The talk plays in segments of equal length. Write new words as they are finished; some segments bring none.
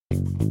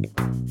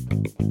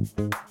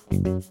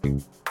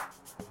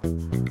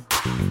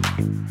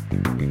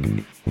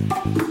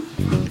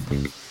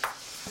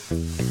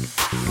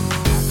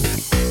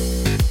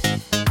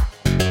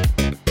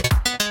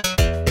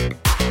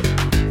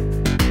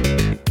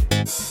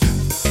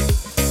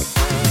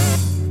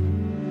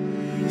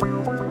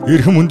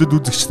Ирхэм өндөд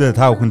үзэгчдээ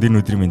та бүхэнд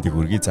энэ өдрийн мэндийг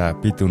хүргэе. За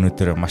бид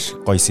өнөөдөр маш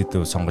гоё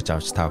сэдв сонгож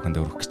авч та бүхэнд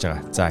өргөх гэж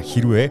байгаа. За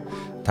хэрвээ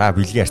та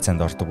бэлгийн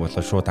харьцаанд ордог бол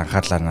шууд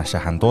анхаарлаа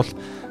наашаа хандуул.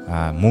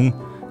 Мөн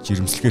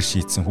жирэмслэгээр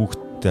шийдсэн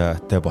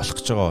хүүхдтэй болох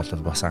гэж байгаа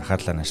бол бас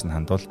анхаарлаа нааш нь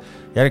хандуул.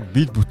 Яг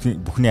бид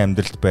бүхний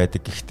амьдралд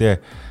байдаг.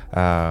 Гэхдээ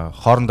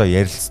хоорондоо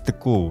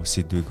ярилцдаггүй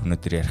сэдвийг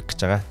өнөөдөр ярих гэж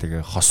байгаа.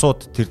 Тэгээ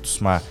хосууд тэр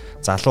тусмаа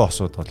залуу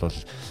хосууд бол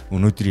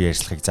өнөөдрийн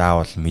ярилцлагыг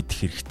заавал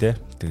мэдэх хэрэгтэй.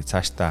 Тэгээ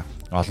цаашдаа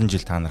олон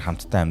жил та нар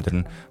хамтдаа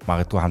амьдрна.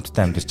 Магадгүй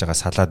хамтдаа амьдарч байгаа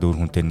салаад өөр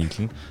хүнтэй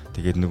нийлнэ.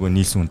 Тэгээд нөгөө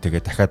нийлсэн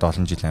хүнтэйгээ дахиад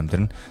олон жил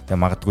амьдрна. Тэгээ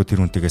магадгүй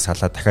тэр хүнтэйгээ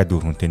салаад дахиад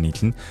өөр хүнтэй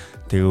нийлнэ.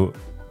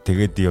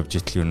 Тэгээд явж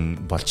итл юм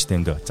болж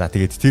тэмдэ. За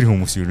тэгээд тэр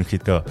хүмүүс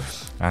ерөнхийдөө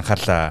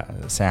анхаарлаа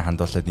сайн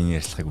хандуулад энэ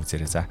ярилцлагыг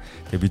үзээрэй. За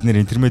тэгээд бид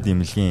нэр интернет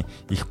эмнэлгийн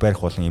их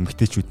барих болон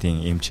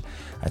эмэгтэйчүүдийн эмч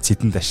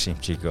Цэдэн Даш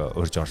эмчийг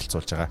урьж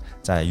оролцуулж байгаа.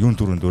 За юун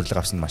дүрэнд урилга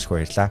авсанд маш их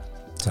баярлалаа.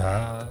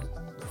 За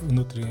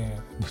өнөөдрийн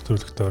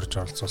нэвтрүүлэгт урьж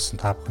оролцуулсан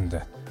та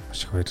бүхэндээ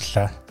маш их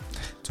баярлалаа.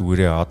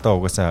 Зүгээрээ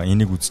одоо угаасаа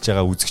энийг үзэж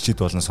байгаа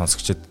үзэгчид болон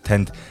сонсогчид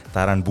танд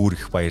дараа нь бүр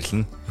их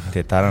баярлна.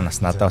 Тэгээд дараа нь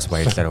бас надаас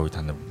баярлалаа үе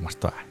танд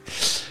мартаа.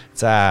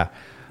 За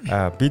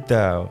бид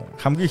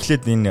хамгийн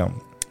эхлээд энэ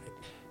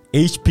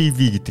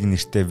HPV гэдэг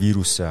нэртэй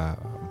вирус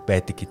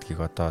байдаг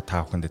гэдгийг одоо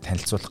та бүхэнд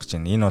танилцуулах гэж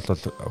байна. Энэ бол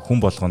хүн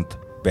болгонд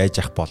байж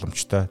ах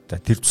боломжтой.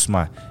 Тэр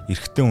тусмаа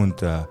эрэгтэй хүнд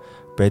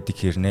байдаг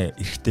хэрнээ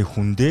эрэгтэй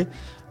хүндээ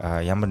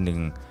ямар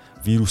нэгэн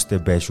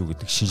вирустэй байшгүй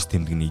гэдэг шинж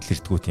тэмдэг нь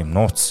илэрдэггүй тийм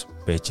нууц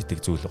байж идэг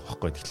зүйл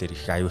байхгүй. Тэгэхээр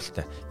их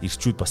аюултай.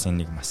 Ирчүүд бас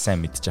энийг маш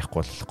сайн мэдчих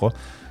болохгүй.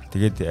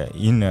 Тэгээд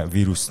энэ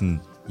вирус нь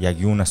яг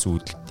юунаас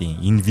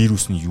үүдэлтийн, энэ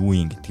вирус нь юу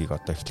юм гэдгийг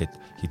одоо эхлээд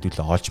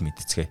хэдүүлээ олж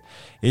мэдцгээе.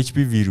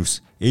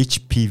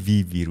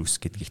 HPV вирус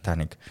гэдгийг та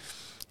нэг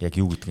яг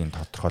юу гэдгийг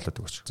тодорхойлоод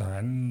өгөөч.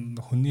 За энэ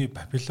хүний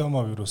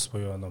папиллома вирус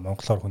буюу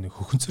монголоор хүний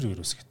хөхөнцөр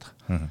вирус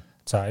гэдэг.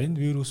 За энэ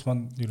вирус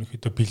маань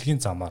ерөнхийдөө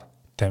бэлгийн замаар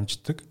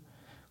дамждаг.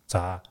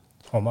 За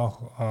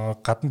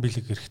гадна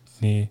бэлэг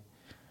эрхтний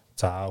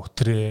за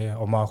өтрээ,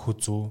 умаа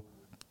хүзүү,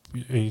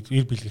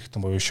 эр бэлэг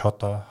эрхтэн буюу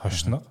шодо,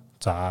 хошног,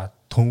 за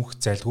төмөх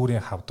залгуурын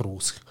хавдар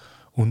үүсэх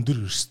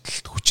өндөр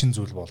эрсдэлт хүчин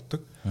зүйл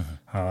болдог.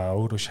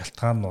 Өөрөө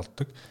шалтгаан нь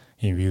болдог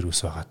ийм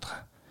вирус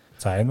байгаа.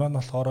 За энэ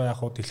маань болохоор яг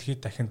хуу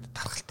дэлхийд дахинд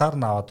тархалтаар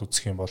нь аваад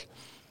үзэх юм бол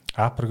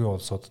Африкийн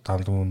улсууд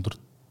тандан өндөр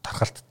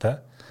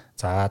тархалттай.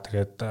 За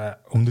тэгээд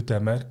Өмнөд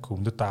Америк,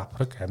 Өмнөд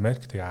Африк,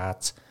 Америк, тэгээд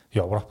Аз,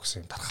 Европ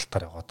гэсэн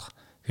тархалтаар яваад байгаа.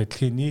 Тэгээд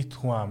дэлхийн нийт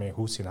хүн амын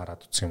хүйсийг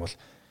хараад үзэх юм бол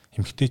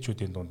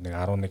эмэгтэйчүүдийн дунд нэг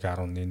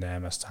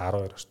 11.8-аас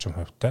 12 орчим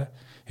хувьтай,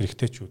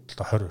 эрэгтэйчүүд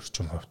л 20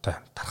 орчим хувьтай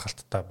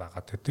тархалттай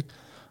байгаад байдаг.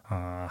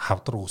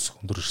 Хавдар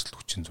үүсэх өндөр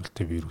эрсдэл хүчин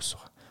зүйлтэй вирус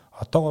байна.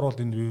 Одоогор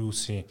бол энэ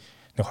вирусын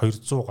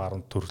 200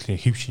 гаруй төрлийн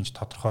хэв шинж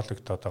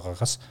тодорхойлогдоод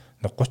байгаагаас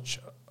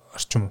 30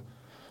 орчим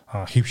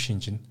хэв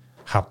шинж нь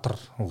хавдар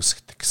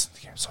үүсгдэг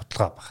гэсэн юм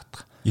судалгаа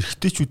багтдаг.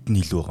 Эрэгтэйчүүд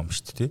нь илүү байгаа юм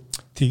шүү дээ.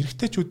 Тий,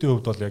 эрэгтэйчүүдийн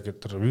хувьд бол яг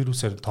тэр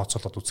вирусээр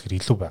тооцоолоод үзэхээр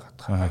илүү байгаад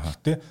байгаа.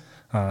 Гэхдээ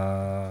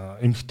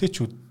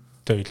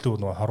эмэгтэйчүүдтэй илүү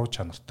нөгөө хоруу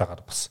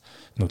чанартайгаар бас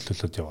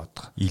нөлөөлөд яваад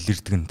байгаа.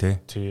 Илэрдэгэн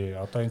тий.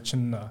 Одоо эн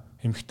чинь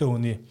эмэгтэй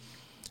хүний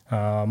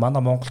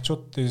манай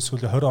монголчуудын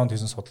сүүлийн 20 онд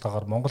хийсэн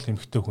судалгаагаар монгол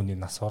эмэгтэй хүний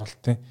нас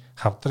баралтын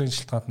хавдрын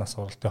шилтгаанд нас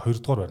баралтын 2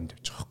 дугаар байранд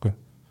явж байгаа байхгүй.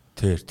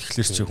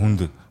 Тэгэхээр чи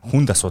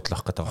хүнд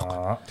асуудал авах гэдэг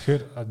байгаа байхгүй.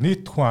 Тэгэхээр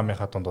нийт хүн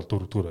амынхаа дунд бол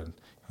 4 дугаар байранд.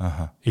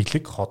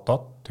 Элэг,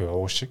 ходоод, тэгээ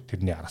уушиг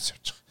тэрний араас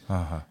явж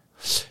байгаа.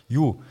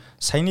 Юу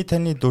саяны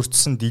таны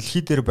дурдсан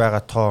дэлхий дээр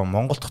байгаа тоо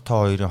Монгол дахь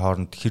тоо хоёрын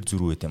хооронд хэр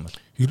зөрүү байт юм бол?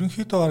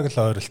 Ерөнхийдөө бараг л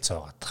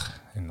ойролцоо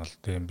байгаа. Энэ бол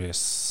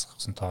ДМБ-с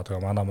гэсэн тоо.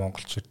 Тэгээ манай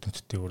Монгол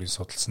эрдэмтдийн үрийн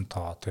судалсан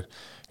тоо тэр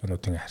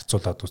юмнуудыг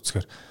харьцуулаад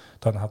үзэхээр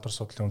одоо хавдар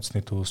судлалын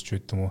үндэсний төвөөсч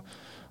байт юм уу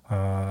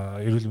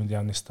эрүүл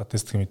мэндийн яамны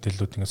статистикийн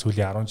мэдээллүүд ингээ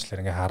сүүлийн 10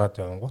 жилээр ингээ хараад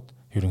явангууд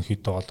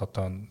ерөнхийдөө бол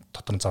одоо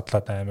дотор нь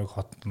задлаад аймаг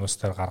хотноос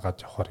дээр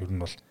гаргаад явахаар ер нь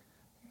бол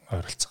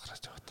ойролцоо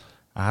гараад яваад.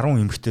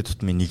 10 эмэгтэй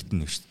тутмын нэгд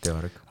нь шүү дээ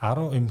бараг.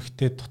 10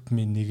 эмэгтэй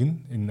тутмын нэг нь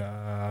энэ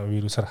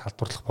вирусаар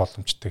халдварлах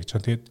боломжтой гэж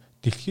байна. Тэгээд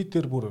дэлхий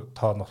дээр бүр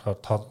тоо нөхөр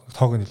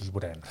тоог нь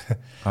хэлбэр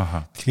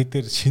амар. Дэлхий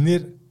дээр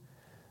шинээр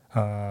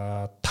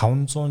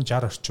 560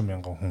 орчим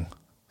мянган хүн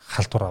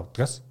халдвар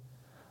авдгаас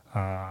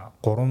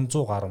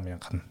 300 гаруй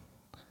мянган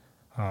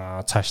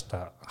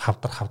цаашдаа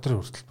хавдрын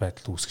хүртэл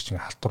байдал үүсгэж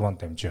ингээ халдвар маань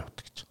дамжиж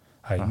явдаг гэж.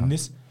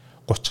 Энээс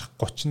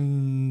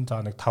 30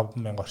 за нэг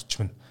 50000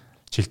 орчим нь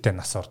жилдээ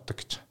нас ордог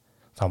гэж.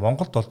 За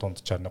Монголд бол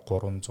дунджаар нэг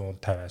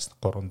 350-аас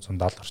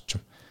 370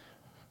 орчим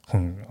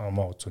хүн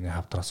умаа үзүүний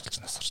хавдраас болж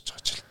нас орж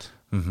байгаа жилд.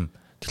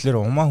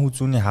 Тэгэхээр умаа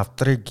үзүүний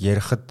хавдрыг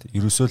ярихад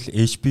ерөөсөө л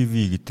HPV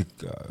гэдэг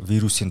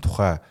вирусын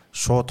тухай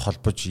шууд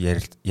холбож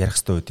ярих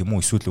хэрэгтэй байд юм уу?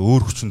 Эсвэл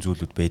өөр хүчин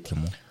зүйлүүд байдаг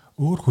юм уу?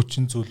 Өөр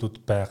хүчин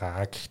зүйлүүд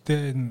байгаа.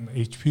 Гэхдээ энэ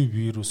HPV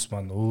вирус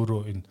маань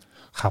өөрөө энэ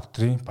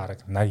хавдрын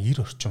бараг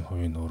 80-90 орчим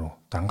хувийн өөрөө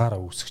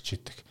дангаараа үүсгэж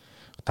идэг.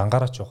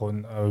 Дангаараа ч яг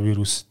энэ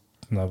вирус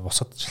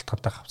бусад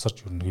шалтгаантай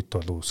хавсарч ерөнхийдөө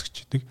бол үүсгэж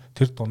идэг.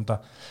 Тэр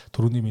дундаа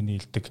түрүүний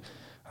миний хэлдэг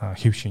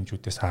хэв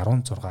шинжүүдээс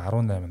 16,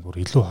 18 нь бүр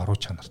илүү хоруу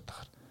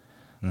чанартайгаар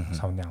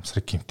савны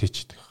амсрыг гэмтэж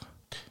идэг.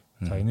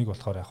 За энийг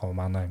болохоор яг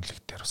манай эмнэлэг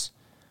дээр бас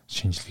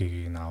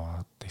шинжилгээг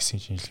аваад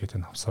эсийн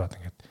шинжилгээтэй авсараад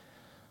ингээд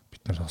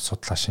бид нар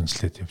судлаа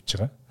шинжилээд явж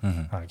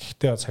байгаа.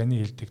 Гэхдээ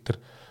саяны хэлдэг тэр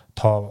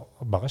тоо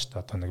байгаа шүү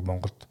дээ. Одоо нэг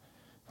Монголд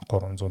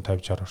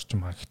 350-60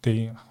 орчим.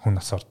 Гэхдээ хүн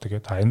нас ордог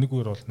гэдэг.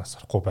 Энэгээр бол нас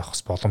орохгүй байх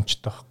бас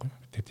боломжтой байхгүй.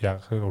 Тэгэд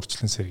яг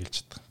урьдчилан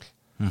сэргийлж байгаа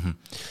юм.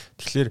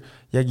 Тэгэхээр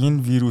яг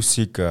энэ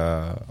вирусыг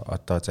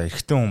одоо за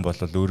эрэгтэй хүн бол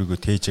өөрийгөө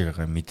тээж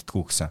байгаагаа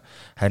мэддгүү гэсэн.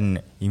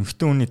 Харин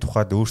эмэгтэй хүний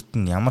тухайд өөрт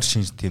нь ямар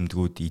шинж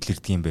тэмдгүүд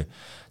илэрдэг юм бэ?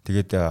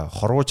 Тэгээд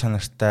хорвоо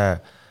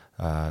чанартай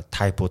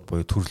тайпууд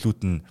буюу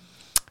төрлүүд нь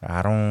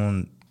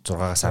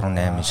 16-аас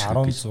 18 шиг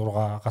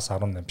 16-аас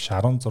 18 биш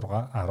 16,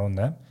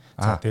 18.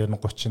 За дээр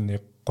нь 31,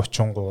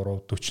 33,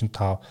 45,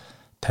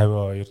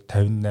 52,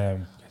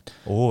 58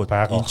 Оо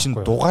энэ чинь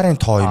дугаарын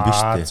тоо юм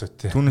биш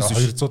үү? Түүнээс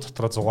 200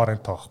 дотроо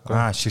 100-ын тоо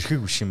байхгүй.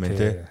 Ширхэг биш юм байна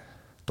те.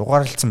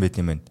 Дугаарлцсан байт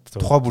юм байна.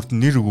 Тухай бүрд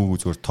нэр өгөөгүй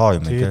зүгээр тоо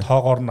юм байна те. Тэгээ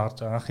тоогоор нь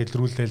анх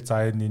илрүүлээл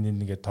за энэ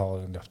нэгээ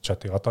тоо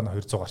явчаад одоо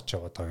 200 гарч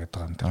яваад байгаа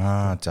гэдэг юм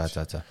даа.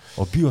 За.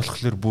 Би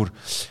болохоор бүр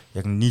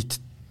яг нийт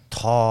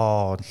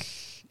тоо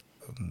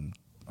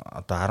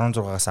одоо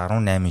 16-аас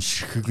 18-ын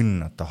ширхэг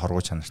нь одоо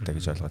хорвоо чанартай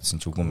гэж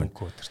ойлгоодсэн ч үгүй мэн.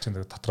 Тэр чинь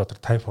дотроо тэр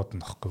тайпууд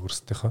нь багхгүй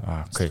өөрсдийнхөө.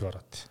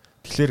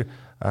 Тэгэхээр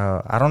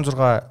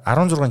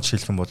 16-ын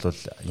жишээлх юм бол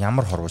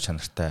ямар хорвоо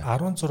чанартай?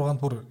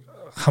 16-нд бүр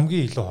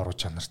хамгийн илүү хорвоо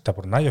чанартай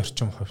бүр 80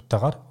 орчим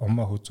хувьтайгаар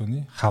умаа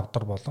хүзүүний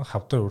хавдар болон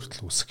хавдар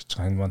өртөл үүсэх гэж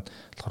байгаа. Энэ маань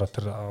болохоор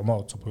тэр умаа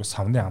хүзүү буюу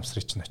савны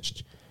амсрыг чинь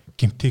очиж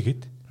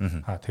гимтээгээд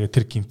тэгээд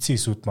тэр гимцэн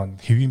эсүүд маань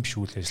хэвийн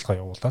биш үйл ажиллагаа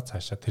явуулаад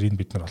цаашаа тэрийг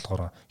бид нар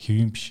болохоор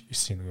хэвийн биш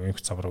эсийн нэг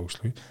эмх замраа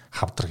өгшлгүй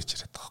хавдар гэж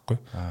яриад байгаа байхгүй.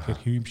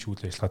 Тэгэхээр хэвийн биш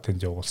үйл ажиллагаа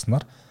тэнд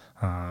явуулснаар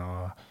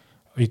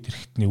эд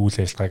эрхтний үйл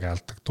ажиллагааг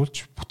алдагдуулж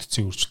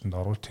бүтцийн өөрчлөлтөнд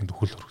оруулж тэнд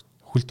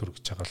хөл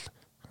төрөгж байгаа л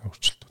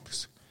өөрчлөлтүүд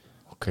гэсэн.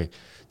 Окей.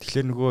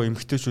 Тэгэхээр нөгөө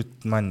эмгтээчүүд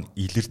маань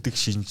илэрдэг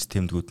шинж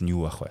тэмдгүүд нь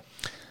юу байх вэ?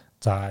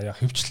 За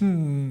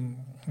хөвчлэн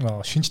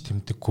шинж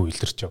тэмдэггүй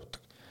илэрч явдаг.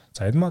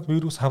 За энэ маань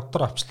вирус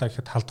хавдар авчлаа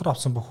гэхэд халдвар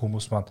авсан бүх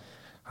хүмүүс маань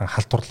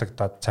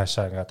халдварлагдаад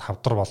цаашаа ингээд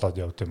хавдар болоод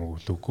явд юм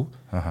үгүй.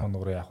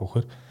 Өнөөр яг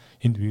вөхөр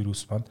энд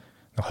вирус маань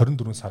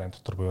 24 сарын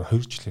дотор буюу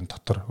 2 жилийн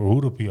дотор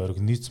өөрөө бие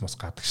организмоос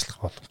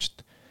гадагшлах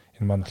боломжтой.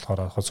 Энэ маань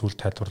болохоор сүүл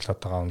тайлбарлаад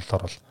байгаа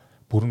онолоор бол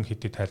бүрэн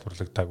хэдий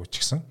тайлбарлагдаагүй ч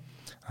гэсэн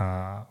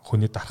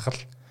хүний дархал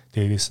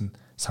дээрээс нь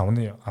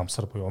савны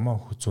амсар буюу умаа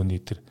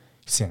хүзүүний тэр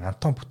эсийн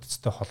антон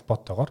бүтцтэй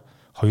холбоотойгоор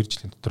 2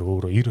 жилийн дотор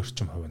өөрөө 90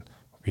 орчим хувь нь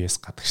биес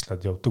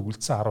гадагшлаад явдаг.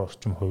 Үлдсэн 10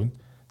 орчим хувь нь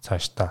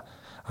цаашдаа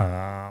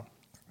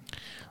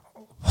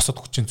босод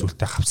хүчин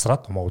зүйлтэй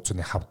хавсраад умаа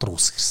хүзүүний хавдар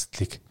үүсэх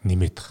эрсдлийг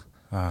нэмээд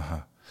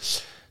байгаа.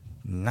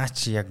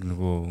 Наач яг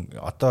нөгөө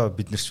одоо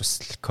бид нар ч бас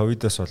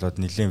ковидоос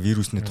болоод нэлээд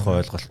вирусны тухай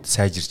ойлголт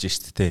сайжирж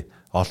штэ тэ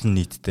олон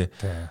нийтдээ.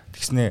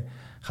 Тэгснэ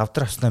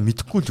хавдар авснаа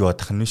мэдэхгүй л яваад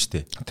байгаа юм шүү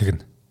дээ.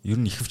 Тэгнэ. Ер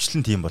нь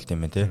ихэвчлэн тийм болт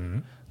юм байна те.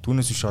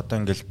 Түүнээс биш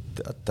одоо ингээл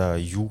одоо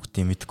юу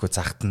гэдэг мэдэхгүй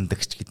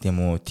загтандагч гэдэг юм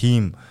уу?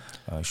 Тийм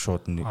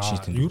шууд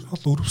шийдэн. Ер нь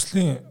бол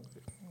өрөвслийн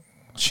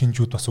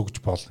шинжүүд бас өгж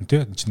болно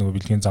те. Энд чинь нөгөө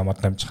бэлгийн замаар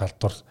намж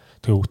халдвар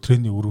тэгээ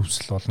өвтрэний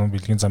өрөвсөл болно.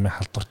 Бэлгийн замын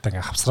халдвартай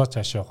ингээ хавсраа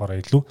цаашаа явахаараа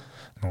илүү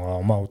нөгөө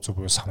умаа үзүү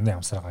буюу савны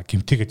амсраагаа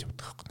гимтээгээд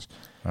явдаг байхгүй.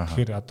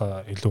 Тэгэхээр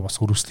одоо илүү бас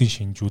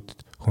өрөвслийн шинжүүд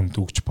хүнд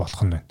өгж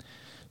болох нь байна.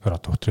 Тэр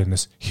одоо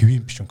өтрэнээс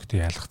хэвийн биш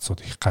өнгөтэй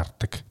ялгцууд их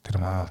гардаг.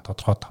 Тэр маань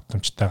тодорхой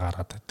давтамжтай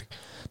гараад байдаг.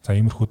 За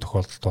иймэрхүү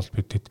тохиолдолд бол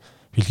бидэд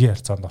бэлгийн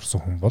харьцаанд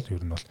орсон хүн бол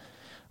ер нь бол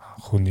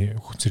хүний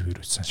хүнсэр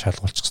вирусаар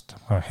шалгуулчих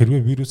хэрэгтэй.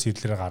 Хэрвээ вирус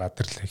ирлэрээ гараад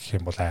ирлээ гэх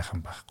юм бол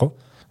айхан байхгүй.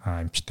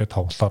 Эмчтэй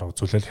товлоор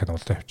үзүүлэл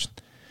хянуултаа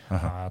явчихна.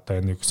 Одоо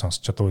энийг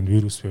сонсчод энэ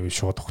вирус бий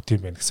шууд ухт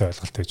юм байна гэсэн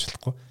ойлголт байж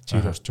болохгүй.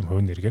 Жир орчим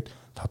хувь нэргээд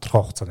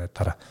тодорхой хугацааны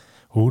дараа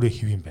өөрөө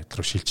хэвийн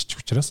байдал руу шилжиж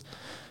учраас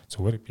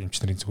зүгээр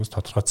эмч нарын зүгээс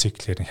тодорхой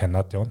циклээр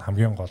хянаад явна.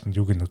 Хамгийн гол нь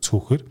юуг нь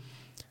үзэхүүхээр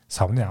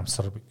савны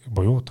амсар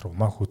буюу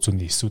умаа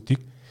хүзүүний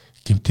эсүүдийг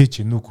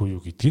гимтээж гинүүгүй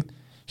юу гэдгийг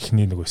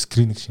эхний нөгөө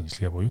скрининг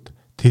шинжилгээ буюу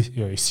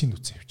эсийн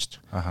үцэн явуулчих.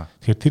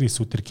 Тэгэхээр тэр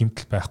эсүүдэр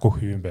гимтэл байхгүй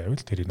хэвэн байвал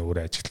тэрийг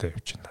өөрөө ажиглаа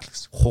явуулчихна л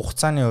гэсэн.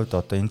 Хугацааны хувьд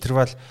одоо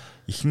интервал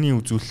эхний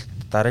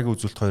үзүүлэлт дараагийн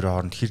үзүүлэлт хоёрын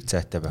хооронд хэр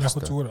зайтай байх вэ?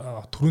 Яг зүгээр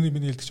түрүүний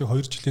миний хэлдэг чинь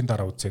 2 жилийн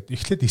дараа үзээд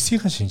эхлээд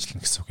эсийнхэн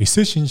шинжилнэ гэсэн үг.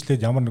 Эсээ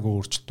шинжилээд ямар нэгэн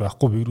өөрчлөлт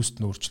байхгүй, вируст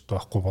нь өөрчлөлт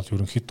байхгүй бол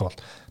ерөнхийдөө бол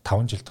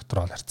 5 жил дотор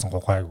бол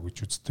харьцангуй гайгүй гэж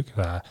үздэг.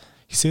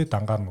 Эсээ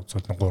дангаар нь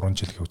үзвэл 3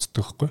 жил гэж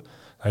үздэг байхгүй.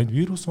 Энэ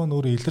вирус маань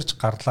өөрөө илэрч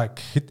гарлаа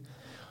гэхэд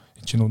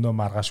чинь өнөө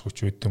маргааш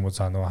хүч үйд юм уу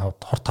за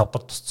нөгөө хор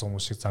тавдар тусцсан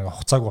хүмүүс шиг заа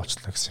хуцаагүй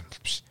болчихлоо гэсэн юм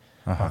бол биш.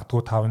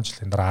 Магадгүй 5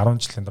 жилийн дараа 10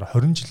 жилийн дараа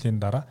 20 жилийн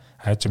дараа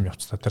хайжим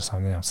явцдаа тэр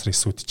савны ямсрын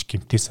эсүүд чи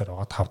гимтээсээр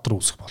байгаа тавдар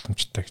үүсэх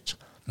боломжтой гэж.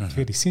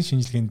 Тэгэхээр эсийн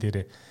шинжилгээнд дээр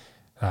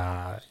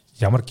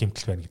ямар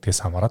гимтэл байна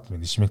гэдгээс хамаарат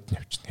менежмент нь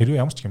явчихна. Хэрвээ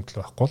ямар ч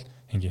гимтэл байхгүй бол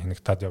ингийн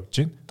хянагтаад явж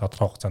гин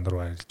тодорхой хугацаанд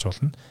руу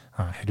арилжуулна.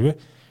 Хэрвээ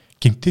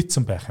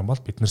гимтээцсэн байх юм бол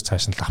бид нэр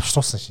цааш нь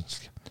лавшруулсан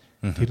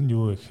шинжилгээ. Тэр нь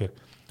юу вэ гэхээр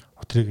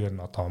өтрийгээр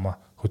нь одоо humаа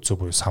хүзүү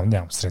буюу савны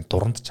амсрын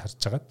дуранд чарж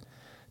агаад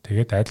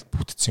тэгээд адил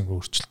бүтцийн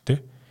өөрчлөлттэй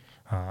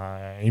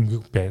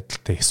эмгэг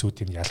байдалтай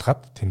эсүүдийг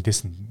ялгаад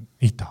тэндээс нь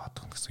ид аваад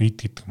гэнэ гэсэн. Ид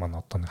гэдэг маань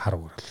одоо нэг хар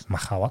үрэл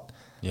мах аваад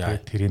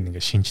тэгээд тэрийг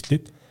ингээ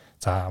шинжлээд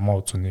за амаа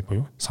үзүний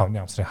буюу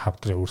савны амсрын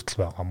хавдрын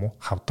үрдэл байгаа мó,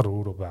 хавдар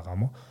өөрөө байгаа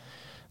мó.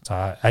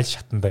 За аль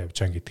шатанда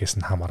явж байгаа гэдгээс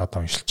нь хамаараад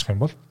уншилчих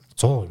юм бол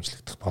 100%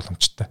 имжлэгдэх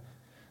боломжтой.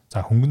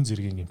 За хөнгөн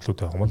зэргийн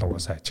гэмтлүүд байгаа бол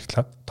угаасаа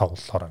ажиглаад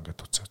тоглолоор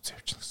ингээд үзээ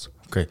явчихна гэсэн.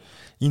 Окей.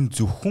 Энэ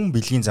зөвхөн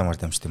бэлгийн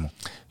замаар дамждаг юм уу?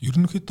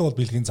 Ерөнхийдөө бол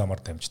бэлгийн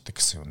замаар дамждаг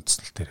гэсэн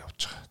үндслэл дээр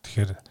явж байгаа.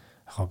 Тэгэхээр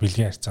яг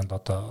бэлгийн харьцаанд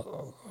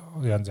одоо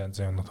янз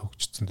янзын юмнууд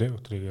хөгжсөн тий.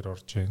 Өтрийгээр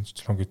орж ийн,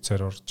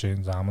 жижлонгицээр орж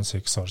ийн, заман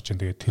секс орж ийн.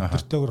 Тэгээд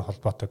тэднэртэйгээр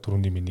холбоотой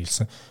түрүүний миний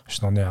хэлсэн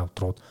шнооны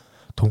хавдрууд,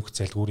 түнх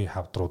залгуурын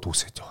хавдрууд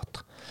үүсэж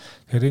яваад.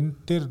 Тэгэхээр энэ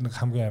дээр нэг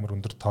хамгийн амар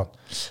өндөр тоон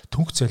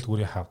түнх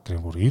залгуурын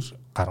хавдрын бүр 90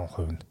 гаруй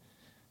хувь нь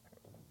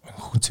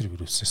хүнцэр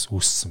вирусээс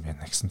үүссэн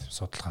байна гэсэн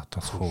судалгаа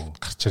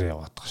гарч ирээ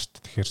яваад байгаа шүү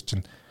дээ. Тэгэхээр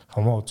чин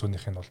хомоо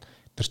үзүүнийх нь бол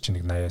тэр чинь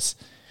нэг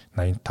 80-аас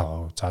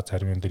 85%, за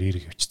зарим юм дээр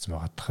 90 хөвчсөн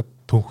байгаа. Дахад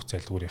түнх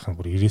залгуурынх нь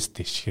бүр 90-ээс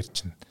дээшгээр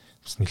чинь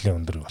бас нэлээд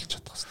өндөр болж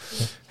чаддаг шүү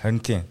дээ.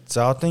 Харин тийм.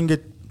 За одоо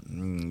ингээд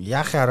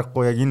яахын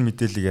аргагүй яг энэ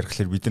мэдээллийг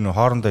ярихлаар бид нар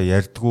хоорондоо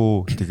ярьдгүү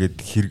тэгээд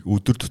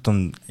өдөр тутам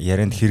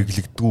ярианд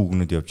хэрэглэгддэг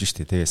үгнүүд явж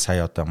штэ. Тэгээ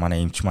сая одоо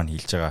манай эмч маань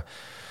хэлж байгаа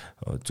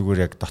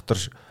зүгээр яг дотор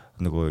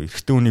нөгөө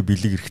эрэгтэй хүний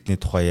бэлэг эрэгтний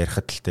тухай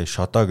ярихад л те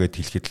шодоо гэд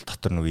хэлэхэд л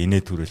дотор нөгөө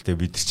инээ төрөлтэй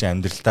бид нар чинь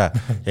амьдралдаа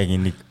яг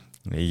энийг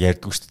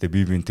ярьдгүй шүү дээ.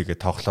 Би бинтгээ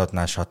тоглоод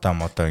наа шодоо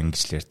модоо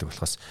ингэж л ярьдаг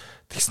болохоос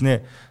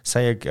тэгснэ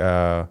сая яг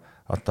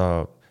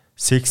одоо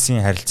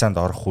сексийн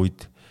харилцаанд орох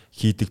үед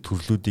хийдэг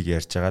төрлүүдийг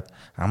ярьж агаад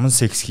аман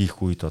секс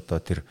хийх үед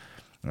одоо тэр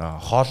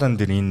хоолон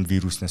дээр энэ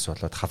вируснаас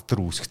болоод хавдар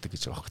үүсгдэг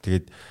гэж байгаа хөөх.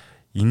 Тэгээд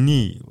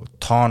энэний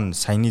тоон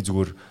саяны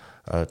зүгээр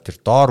тэр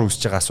доор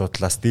үүсэж байгаа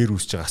асуудлаас дээр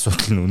үүсэж байгаа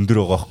асуудал нь өндөр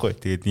байгаа байхгүй.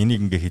 Тэгээд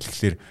энийг ингээ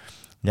хэлэхлээр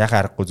яхаа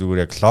аргагүй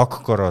зүгээр яг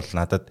логикоор бол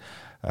надад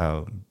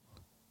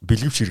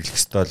бэлгэвч хэрэглэх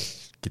ёстой л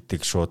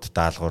гэдэг шууд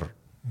даалгавар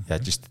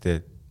яаж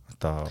штэ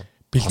одоо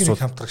бэлгийн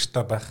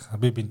хамтрагчтай байх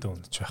би бинтээ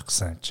унаж байх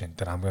гэсэн юм чинь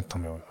тэр хамгийн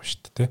том юм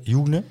шүү дээ.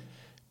 Юу гэнэ?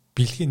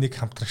 Бэлгийн нэг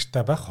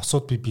хамтрагчтай байх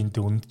хосууд би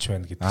бинтээ унаж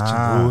байна гэдэг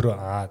чинь өөрөө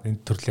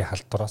энэ төрлийн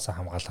халдвараас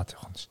хамгаалаад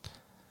явах юм шүү дээ.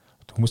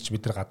 Хүмүүс ч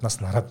бид нар гаднаас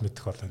нараад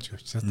мэдэх боломж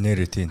өгчөөс.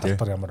 Нэрээ тийм тийм.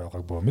 Халдвар ямар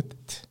байгааг бөө мэд.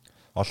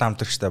 Олон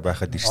хамтрагчтай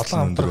байхад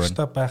эрсдэл өндөр байна. Олон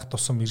хамтрагчтай байх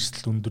тусам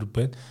эрсдэл өндөр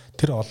байна.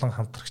 Тэр олон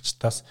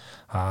хамтрагчтаас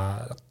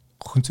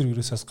хүнцэр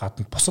вирусаас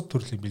гадна бусад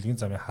төрлийн бэлгийн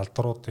замын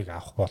халдваруудыг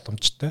авах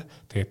боломжтой.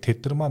 Тэгээд тэд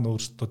нар маань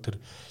өөрсдөө тэр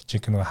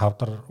жинхэнэ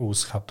хавдар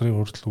үүсэх, хавдрын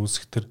хүртэл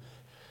үүсэх тэр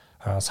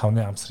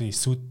савны амсрын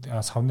эсүүд,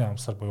 савны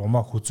амсар буюу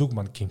умаа хүзүүг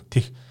маань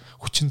гэмтэх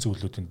хүчин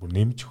зүйлүүдийг бүр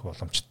нэмж өгөх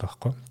боломжтой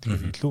байхгүй.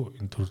 Тэгэхээр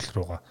илүү энэ төрөл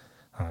рүүгээ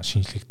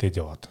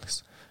шинжлэхдээ яваад байна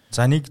гэсэн.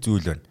 За нэг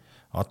зүйл байна.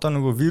 Одоо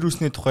нөгөө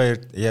вирусны тухай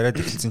яриад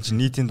эхэлсэн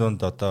чинь нийтийн дунд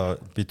одоо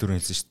би түрүү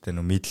хэлсэн шүү дээ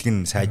нөгөө мэдлэг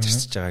нь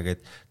сайжирч байгаа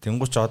гэд.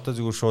 Тэнгуүч одоо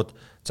зүгээр шууд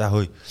за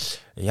хөөе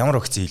ямар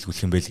вакцин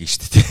хийлгүүлэх юм бэ л гэж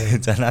шүү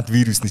дээ. За наад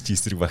вирусны чи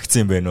эсрэг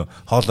вакцин байна уу?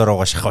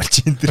 Хоолоороо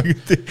шахуулчих энэ төр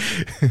гэдэг.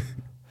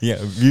 Яа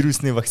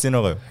вирусны вакцин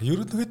байгаа юу?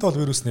 Ерөнхийдөө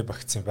бол вирусны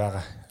вакцин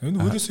байгаа. Энэ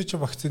вирусны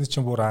вакцины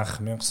чинь бүр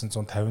анх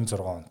 1956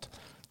 онд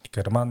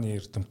Германы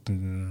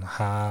эрдэмтэн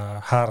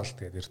Харлд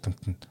гэдэг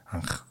эрдэмтэн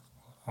анх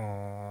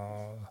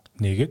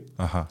нэгэд.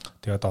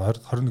 Тэгээд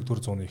 21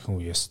 дугаар зууны ихэнх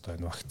үеэс одоо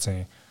энэ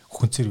вакцин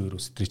хүнцэр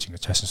вирус эдрийг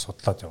ингээд цааш нь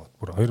судлаад яваад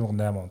бүр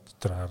 2008 онд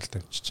тэр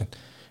Харлд эмч чинь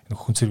энэ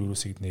хүнцэр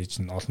вирусыг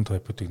нээж нь олон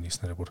төвөдийг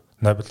нээснээр бүр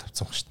Нобель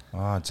авсан ба шүү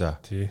дээ. За.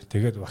 Тий.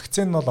 Тэгээд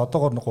вакцин нь бол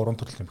одоогоор 3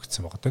 төрлийн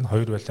вакцин байгаа. Тэр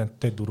 2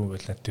 валенттай, 4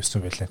 валенттай,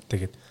 9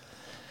 валенттай гэдэг.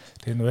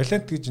 Тэгээд энэ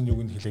валент гэж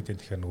юу гэж хэлээд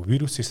байна тэгэхээр нөгөө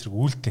вирус эсрэг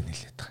үйлдэл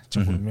хэлээд байгаа.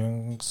 Чи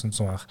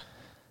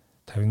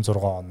 1956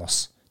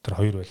 оноос тэр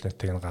 2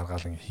 валентыг нь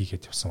гаргаал ингээ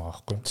хийгээд явсан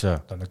байгаа байхгүй.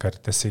 Одоо нэг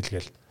Gardasil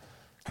гээл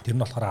тэр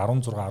нь болохоор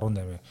 16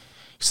 18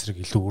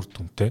 эсрэг илүү үр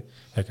дүнтэй.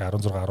 Яг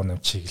 16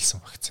 18 чиглэсэн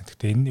вакцин.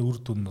 Гэхдээ энэний үр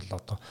дүн нь бол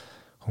одоо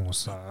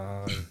хүмүүс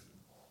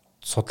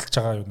судалж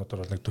байгаа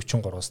юмнуудаар бол нэг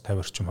 43-аас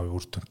 50 орчим хувь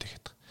үр дүнтэй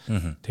гэдэг.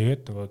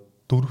 Тэгээд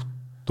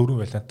 4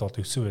 валенттай бол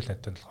 9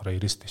 валенттай нь болохоор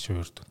 90-с дээш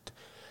үр дүнтэй.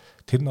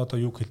 Тэр нь одоо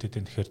юу хэлээд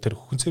байна тэгэхээр тэр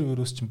хүнцэр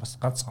вирус чинь бас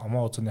ганц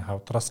амаа узууны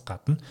хавдраас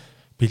гадна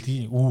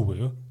бэлгийн үү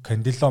буюу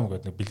кандилом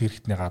гэдэг нэг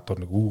бэлэг хэрэгтний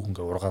гадуур нэг үг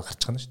ингээ ургаад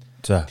гарч байгаа нь шүү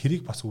дээ.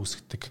 Тэрийг бас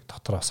үүсгдэг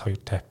дотроос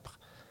 2 тайп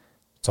баг.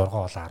 6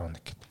 бол 11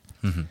 гэдэг.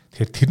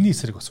 Тэгэхээр тэрний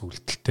эсрэг бас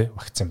үйлдэлтэй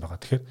вакцин байгаа.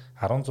 Тэгэхээр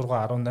 16,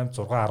 18,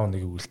 6,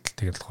 11-ийн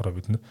үйлдэлтэйг болохоор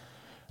бид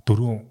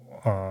 4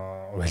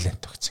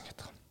 валент вакцин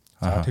гэдэг.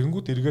 За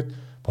тэгэнгүүт эргээд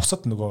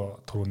бусад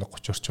нөгөө түрүүний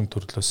 30 орчим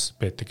төрлөөс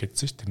байдаг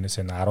гэдсэн ш. Тэрнээс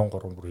энэ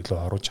 13 бүр илүү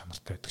оруу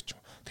чанартай байдаг ч юм.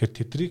 Тэгэхээр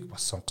тэдрийг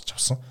бас сонгож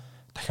авсан.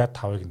 Дахиад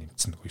 5-ыг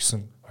нэмсэн нөгөө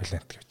 9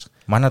 валент гэж.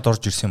 Манад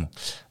орж ирсэн юм уу?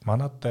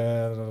 Манад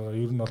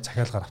ер нь бол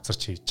захиалгаар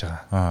авцарч хийж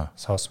байгаа.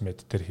 Соус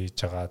мед дээр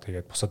хийж байгаа.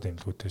 Тэгээд бусад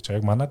эмнэлгүүд хийж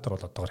байгаа. Яг манад дээр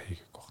бол одоогор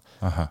хийгээгүй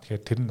байна.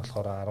 Тэгэхээр тэр нь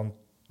болохоор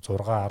 16,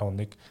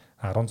 11,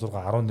 16,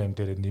 18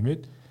 дээр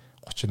нэмээд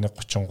 31,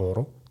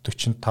 33, 45,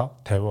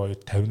 52,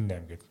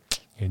 58 гэдэг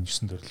энэ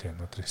 9 төрлийн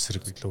юмнууд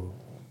эсрэг илүү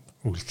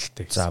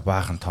үйлдэлтэй. За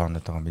баахан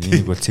тоонод байгаа юм.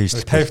 Энийг бол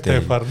цээжлэх хэрэгтэй.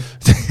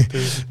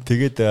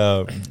 Тэгээд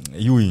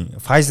юу юм?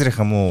 Pfizer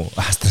юм уу?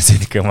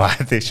 AstraZeneca юм аа?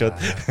 Тэг шууд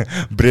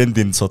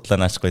брендийн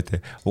судлаанаачгүй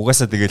те.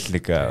 Угаасаа тэгэл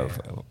нэг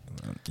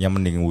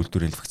ямар нэгэн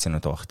үйлдвэрийн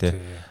вакцинууд байгаа бах те.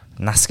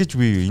 Нас гэж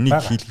бий юу? Энийг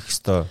хийх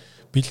ёстой.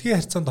 Бэлгийн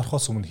харьцаанд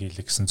орохоос өмнө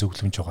хийлээ гэсэн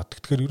зөвлөмж байгаа.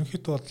 Тэгэхээр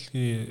ерөнхийдөө бол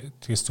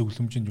тэгээс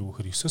зөвлөмж нь юу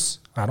гэхээр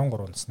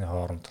 9-13 насны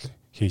хооронд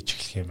хийж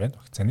эхлэх юм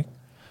байна вакциныг.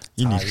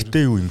 Энэ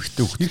эрэгтэй юу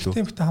эмэгтэй хүүхэд лөө?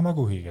 Эрэгтэй эмэгтэй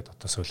хамаагүй хийгээд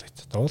одоо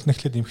сүүлээд. Уул нь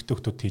эхлээд эмэгтэй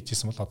хүүхдүүд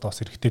хийжсэн бол одоо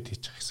бас эрэгтэйд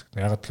хийж байгаа гэсэн.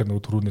 Ягаад тэгэхээр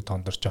нөгөө түрүүний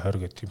тоон дээр чи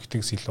 20 гэдэг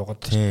эмэгтэйгээс илүү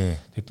гоод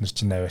тэд нар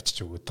чинь 80 ч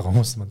өгöd байгаа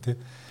хүмүүс маань тий.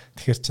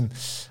 Тэгэхээр чин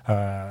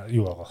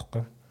юу байгаа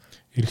байхгүй.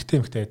 Эрэгтэй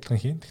эмэгтэй адилхан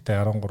хийн. Гэхдээ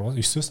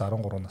 9-өөс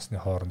 13 насны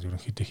хооронд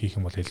ерөнхийдөө хийх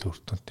юм бол илүү үр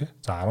дүнтэй.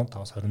 За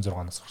 15-аас 26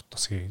 нас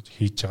хүртэлс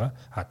хийж байгаа.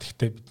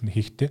 Тэгэхдээ бид нь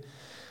хийхдээ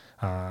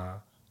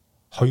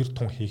 2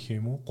 тун хийх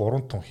юм уу,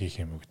 3 тун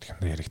хийх юм уу гэдэг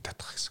нь яригдаад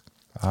байгаа гэсэн.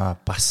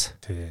 Бас.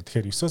 Тий.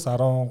 Тэгэхээр 9-өөс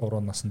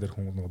 13 насны дээр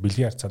хүн нөгөө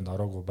бэлгийн харьцаанд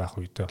ороогүй байх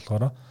үедээ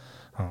болохоор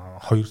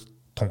 2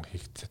 тун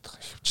хийгдээд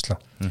байгаа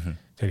хөвчлэн.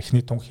 Тэгэхээр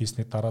эхний тун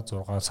хийсний дараа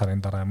 6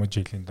 сарын дараа юм уу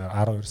жилийн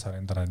дараа 12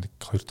 сарын дараа 2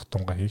 дахь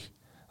тунгаа хийх.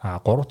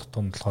 3 дахь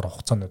тун болохоор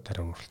хугацааны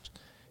дараа өөрчлөж.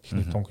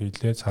 Эхний тун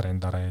хийлээ,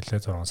 сарын дараа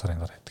хийлээ, 6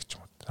 сарын дараа хийдэг ч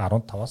юм уу.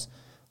 15-аас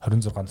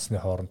 26 насны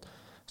хооронд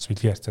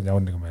бэлгийн харьцаанд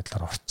ямар нэгэн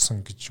байдлаар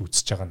орцсон гэж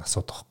үзэж байгаа нь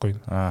асуудаг байхгүй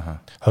юу?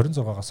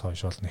 26-аас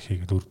хойш бол нэг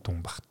хийгээд үр дүн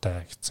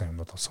багтай гэсэн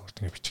юмнууд бас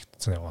өөрт ингэ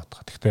бичигдсэн яваад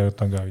байгаа. Гэхдээ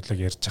одоо ингээ хоёлыг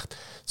ярьж хахад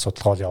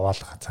судалгаа бол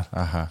яваалгаа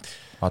цаа.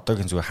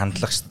 Одоогийн зүгээр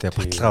хандлага штэ,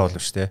 баталгаа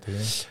болов штэ.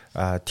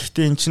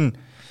 Гэхдээ эн чин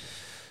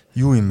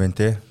юу юм бэ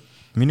те?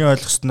 Миний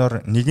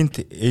ойлгосноор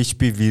нэгэнт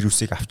HB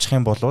вирусыг авчих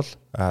юм бол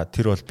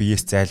тэр бол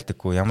биеэс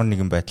зайлдаггүй ямар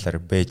нэгэн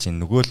байдлаар байж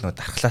нөгөө л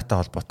дархлаатай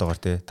холбоотойгоор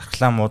те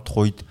дархлаа муудах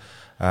үед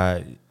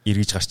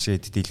эргэж гарч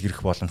ирээд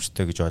дэлгэрэх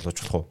боломжтой гэж ойлгож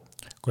болох уу?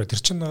 Гэхдээ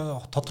тэр чинь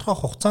тодорхой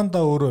хугацаанд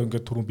өөрөө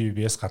ингээд түрүүн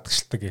биеэс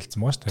гадагшилдаг гэлцсэн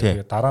байгаа шүү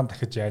дээ. Тэгээд дараа нь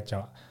дахиж яаж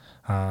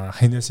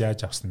хинээс яаж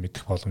авсан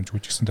мэдэх боломжгүй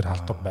ч гэсэн тэр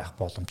халдвар байх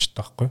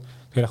боломжтой байхгүй.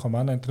 Тэгэхээр яг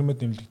манай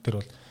интернет нэмлэг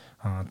дээр бол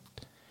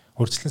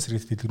хөрчлөн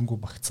сэргийлэх дэлгэрэнгүй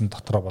вакцин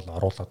дотроо бол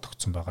оруулаад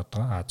өгсөн байгаа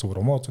даа.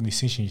 Зүгээр умаа зүүн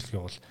эсийн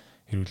шинжилгээ бол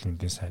эрүүл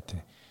мэндийн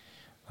сайдын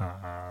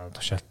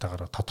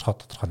тушаалтайгаар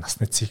тодорхой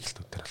насны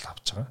циклүүд дээр л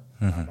авч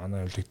байгаа.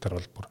 Манай нэмлэг дээр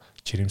бол бүр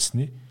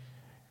жирэмсний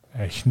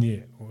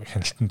эхний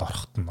хяналтанд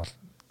ороход нь бол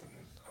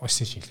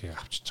эсийн шинжилгээг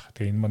авчиж байгаа.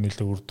 Тэгээ энэ маань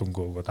нэлээд үр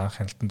дүнгүй өгөөд анх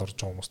хяналтанд орж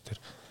байгаа хүмүүс тэр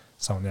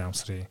савны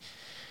амсрын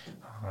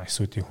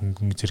эсүүдийн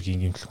хөнгөн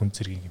зэргийн гэмтэл хүн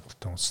зэргийн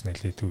гэмтэлтэй хүмүүс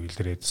нэлээд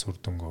илрээд үр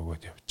дүнгүй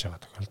өгөөд явж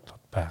байгаа тохиолдол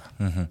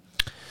байгаа.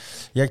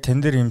 Яг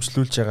тань дээр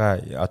эмчилүүлж байгаа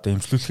одоо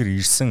эмчилүүлэхээр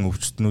ирсэн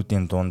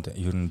өвчтнүүдийн дунд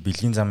ер нь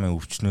бэлгийн замын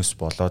өвчнөөс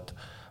болоод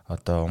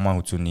одоо умаа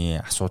үзүүний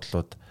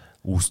асуудлууд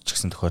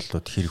үүсчихсэн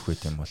тохиолдлууд хэрэг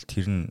байт юм бол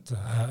тэр нь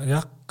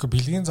яг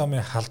бэлгийн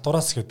замын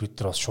халдвараас ихэд бид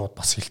нар бас шууд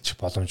бас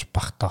хэлчих боломж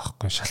багтаа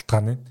байхгүй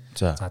шалтгааны.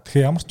 За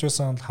тэгэхээр ямар ч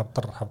байсан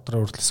хавдар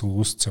үрдлээс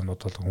үүссэн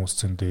юмнууд бол хүмүүс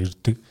зөндөө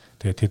ирдэг.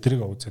 Тэгээ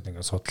тэдрийг үзээд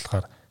ингээд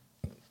судлахаар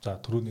за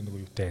түрүүний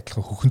нэг юутай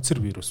адилхан хөхөнцөр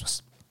вирус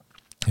бас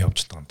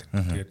явж байгаа юм тийм.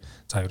 Тэгээд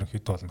за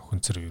ерөнхийдөө бол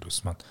хөхөнцөр вирус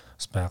маань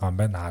бас байгаа юм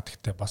байна.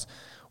 Гэхдээ бас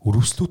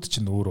өрөвслүүд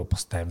чинь өөрөө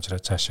бас дамжраа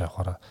цаашаа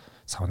явахаараа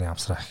савны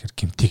амсраа ихэр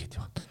гэмтээ гэдэг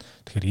байна.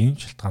 Тэгэхээр ийм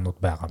шалтгаанууд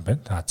байгаа юм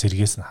байна.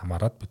 Зэргээс нь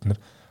хамаарат бид нар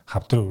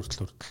хавдрын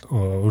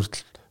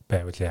үрдэл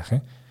байвал яах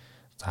юм?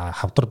 За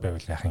хавдар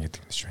байвал яах юм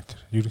гэдэг нь шүү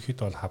дээ.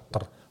 Ерөнхийдөө бол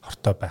хавдар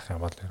хортой байх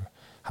юм бол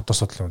хавдар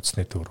судлалын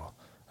үндэсний төрөө.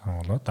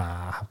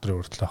 Хавдрын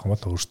үрдэл байх юм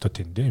бол өөртөө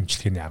тэндээ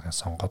эмчилгээний аргыг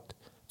сонгоод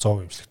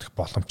 100% эмчлэгдэх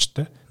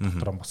боломжтой.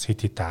 Дотроо бас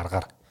хит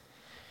аргаар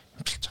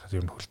эмчилж байгаа.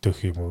 Ер нь хөлтөөх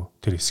юм уу?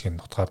 Тэр хэсгийг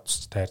нутгаар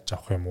тайрж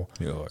авах юм уу?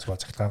 Зөвхөн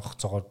цагтаан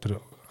гоцоогоор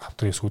тэр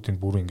хавдрын эсүүдийн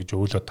бүр ингэж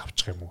өөлөд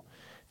авчих юм уу?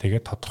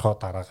 Тэгээд тодорхой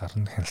дараагаар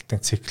нь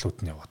хяналтын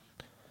циклүүд нь яваад.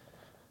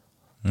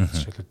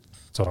 Жишээлбэл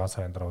 6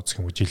 сарын дараа үзэх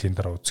юм уу, жилийн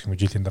дараа үзэх юм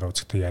уу, жилийн дараа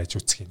үзэхдээ яаж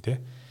үзэх юм те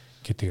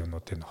гэдэг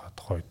юмнуудын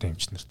тухай үед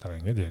эмч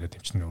нартайгаа ингээд яриад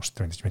эмчний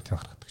өөрсдөө менежментийг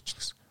гаргадаг ч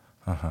гэсэн.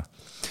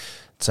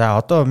 За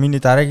одоо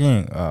миний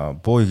дараагийн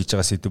бууй гэж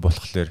байгаа сэдв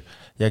болохоор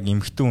яг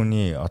эмэгтэй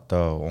хүний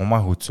одоо умаа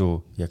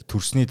хүзүү яг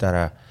төрсний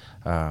дараа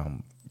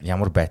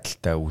ямар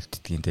байдалтай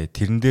үлддэг юм те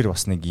тэрэн дээр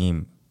бас нэг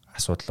ийм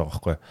асуудал байгаа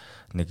байхгүй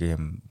нэг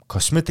юм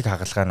косметик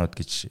хагалгаанууд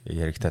гэж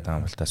яригадаад байгаа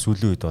юм л та.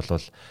 Сүүлийн үед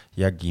бол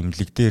яг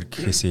имлэг дээр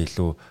гэхээсээ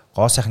илүү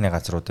гоо сайхны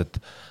газруудад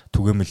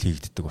түгээмэл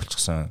хийгддэг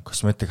болчихсон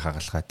косметик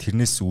хагалгаа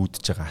тэрнээс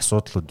үүдэж байгаа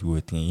асуудлууд юу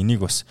гэдэг нь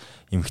энийг бас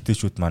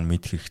эмэгтэйчүүд маань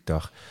мэдэх хэрэгтэй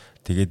баг.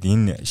 Тэгээд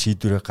энэ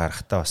шийдвэрээ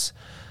гаргахтаа бас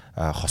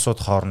хосууд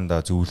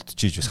хоорондоо зөвлөдөж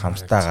бас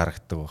хамтдаа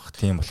гаргадаг баг.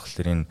 Тийм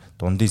болохоор энэ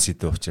дундын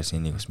сэдв учраас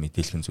энийг бас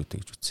мэдээлгэн зүйтэй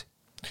гэж үзье.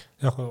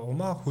 Яг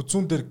умаа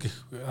хүзүүн дээр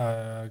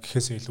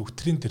гэхээс илүү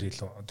өтрийн дээр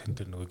илүү тэн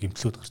дээр нөгөө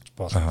гэмтлүүд гарч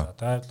болно.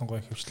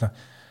 Дайвлангой хөвчлэн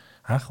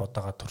анх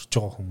удаага төрж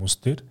байгаа хүмүүс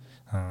дээр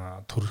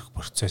төрөх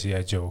процесс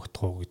яаж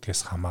явагдах уу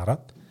гэдгээс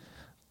хамаарат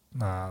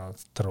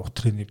тэр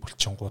өтрийн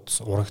булчингууд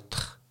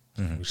урагдах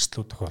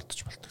эрсдлүүд тохиолдож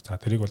болдог. За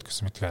тэрийг бол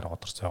косметик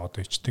арга зоогоод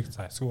ичдэг.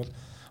 За эсвэл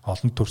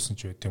олон төрсөн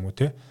ч байт юм уу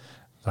те.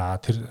 За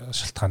тэр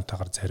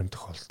шалтгаантайгаар зарим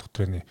тохиолдолд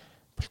өтрийн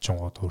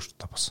булчингууд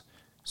өөртөө бас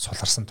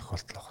суларсан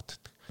тохиолдол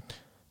байгаа.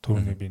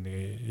 Түүний би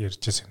нэг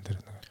ярьжсэн юм дээр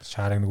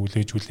шаарыг нэг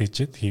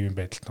үлээж хийвэн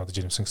байдалд одож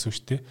ирэмсэн гэсэн үг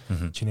шүү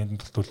дээ. Чиний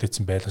төлд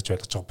үлдээсэн байлгаж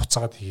байгаа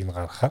буцаагаад хийх нь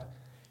гаргахаар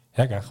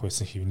яг анх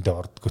байсан хивэндээ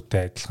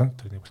ордготой адилхан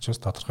тэрний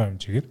болчоос тодорхой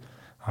хэмжээгээр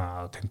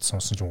тэнд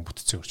сонсон ч юм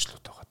бүтцийн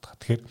өөрчлөлт байгаа.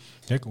 Тэгэхээр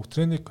яг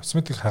өтрээний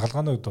косметик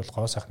хагалгааны үед бол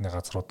гоо сайхны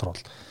газрууд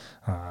бол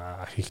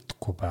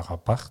хийгдэхгүй байгаа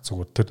бах.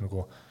 Зүгээр тэр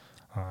нөгөө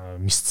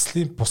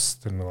мэдцлийн бус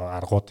тэр нөгөө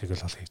аргуудыг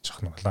л хийж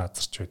явах нэг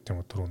лазерч байт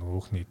юм уу түрүү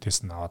нөгөөхний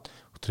эдээс нь аваад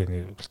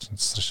өтрээний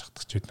булчин засар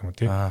шахдаг ч байт юм уу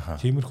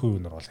тиймэрхүү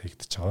юмнаар бол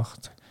хийгдэж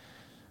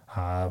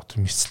байгаа. Тэр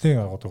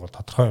мэдцлийн аргуудыг бол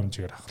тодорхой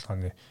хэмжээгээр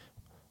ахлагын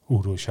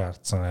өрөө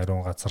шаардсан,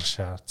 ариун газар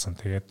шаардсан.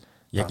 Тэгээд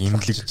яг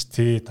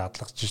имлэгч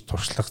дадлагч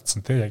туршлагдсан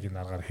яг энэ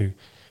аргаар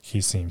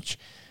хийсэн юмч.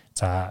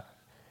 За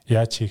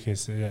яаж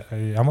хийхээс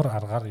ямар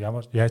аргаар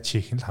яаж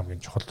хийх нь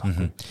хамгийн чухал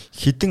байна.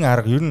 Хідэн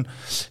арга ер нь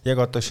яг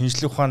одоо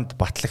шинжлэх ухаанд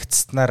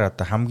батлагдсанаар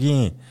одоо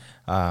хамгийн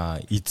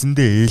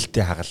эзэндээ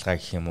ээлтэй хагалгаа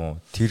гэх юм уу.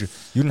 Тэр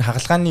ер нь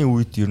хагалгааны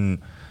үед ер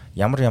нь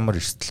ямар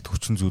эрсдэлт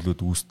хүчин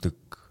зүйлүүд үүсдэг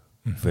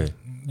вэ?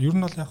 Ер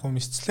нь бол яг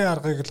мэдцлийн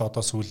аргыг л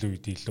одоо сүүлийн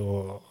үед илүү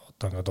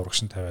одоо ингээд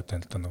урагшин тавиад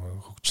байна л да нөгөө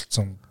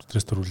хөгжилсөн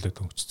стресс төрүүлээд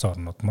хөгжсөн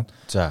орнууд маань.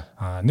 За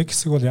нэг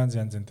хэсэг бол янз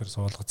янзын тэр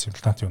суулгад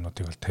имплант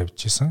юмнуудыг бол тавьж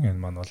исэн.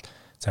 Энэ маань бол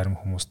зарим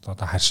хүмүүст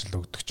одоо харшил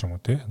өгдөг ч юм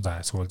уу тий.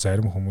 За эсвэл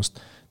зарим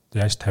хүмүүст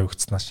яаж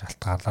тавигдсанаас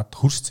шалтгаалаад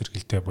хөрс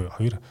зэрэгэлтэй буюу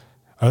хоёр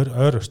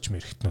ойр орчим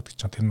эрхтнүүд гэж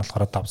байна. Тэр нь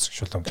болохоор давсаг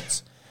шулуун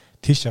гэсэн.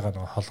 Тийшээгээ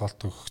нөгөө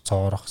холголт өгөх,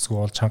 цоорох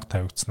эсвэл чанга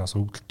тавигдсанаас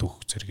өвдөлт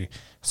өгөх зэргийн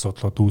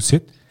асуудлууд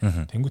үүсээд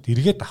тэнгуут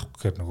эргээд авах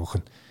гэхээр нөгөөх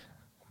нь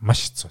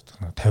маш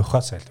хэцүү.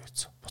 Тавихаас айл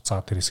хэцүү.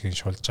 Буцаад тэр хэсгийг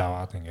шулж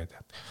аваад ингээд.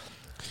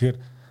 Тэгэхээр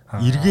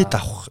эргээд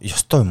авах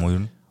ёстой юм уу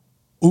юу?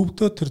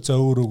 Өвдөө тэр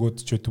зөөр өгөөд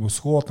ч гэдэг юм.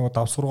 Эсвэл нөгөө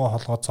давсруугаа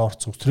холгоод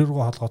цоорц,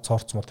 өстрөргөө холгоод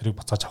цоорцмоо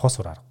тэрийг буцааж авахаас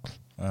өөр аргагүй.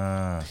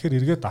 Тэгэхээр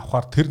эргээд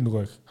авахаар тэр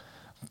нөгөө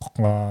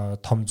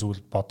том зүйл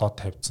бодоод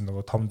тавьсан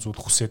нөгөө том зүйл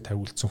хүсээ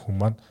тавиулсан хүн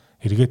маань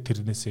эргээд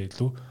тэрнээсээ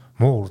илүү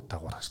муу үр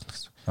дагавар гарна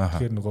гэсэн.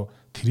 Тэгэхээр нөгөө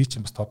тэрий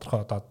чинь бас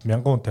тодорхой одоо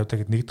 1000 хүн тавьдаг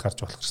гэд нэгд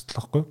гарч болох эрсдэл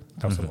байхгүй юу?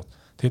 Давсрууд.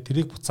 Тэгээд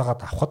тэрийг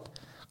буцаагаад авахд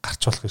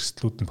гарч болох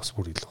эрсдлүүд нь бас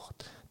бүр илүү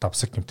байна.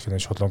 Давсаг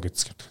гэмтгэн шулуун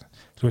гэцс гэмтгэн.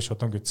 Тэрвээ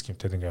шулуун гэцс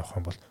гэмтээд ингээ явах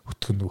юм бол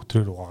өтгөн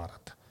өтрээр угаа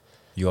гараад.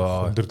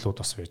 Йоо. Өндөрлүүд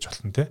бас байж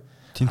болно те.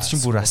 Тэнд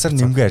чинь бүр асар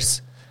нэмгээ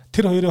арьс.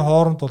 Тэр хоёрын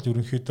хооронд бол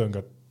ерөнхийдөө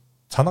ингээ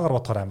цанаагаар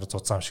бодохоор амар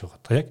зузаан шиг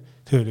байна. Яг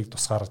тэр хоёрыг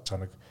тусгаарж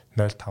байгаа нэг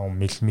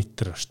 0.5 мм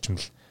орчим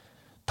л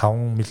 5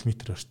 мм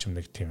орчим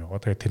нэг тийм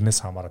байгаа. Тэгээд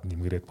тэрнээс хамаарат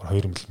нэмгэрээд бүр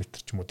 2 мм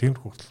ч юм уу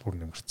тиймэрхүү хүртэл бүр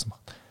нэмгэрсэн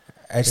байна.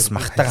 Арьс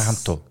махтайгаа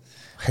хамт уу?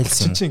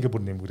 Хайлсан чинь ингээ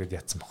бүр нэмгэрээд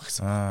яатсан баг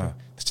гэсэн.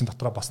 Тэр чинь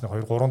дотроо бас нэг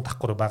 2 3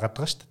 давхар байгаад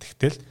байгаа шүү дээ.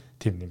 Тэгтэл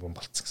тийм нэмгэн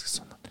болцсон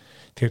гэсэн юм.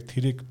 Тэгэхээр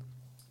тэрийг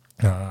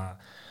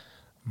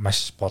маш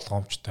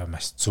болгоомжтой,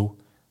 маш зөв.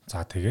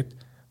 За тэгээд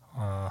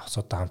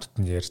хосуудаа хамтд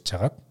нь ярьж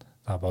хагаад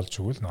за болж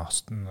өгвөл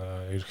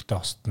эрэгтэй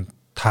хосод нь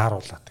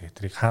тааруулаад тэгээд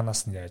тэрийг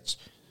хаанаас нь яаж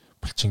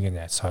булчингийн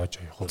яаж сойж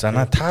явах вэ? За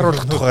наа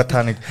тааруулах тухай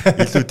та нэг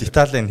илүү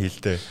деталийн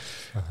хэлдэ.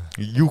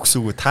 Юу гэсэн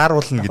үг вэ?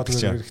 Тааруулна гэдэг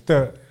чинь.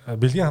 Эрэгтэй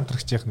бэлгийн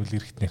хамтрагчийн үл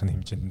эрэгтнийх нь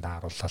хэмжээнд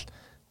тааруулаад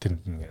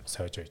тэрэнд нь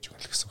сойж байж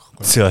өгнө гэсэн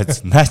үг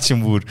байхгүй. Наа чи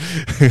бүр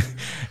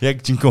яг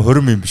жинхэнэ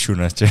хурим юм биш үү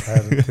наа чи.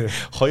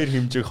 Хоёр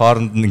хэмжээг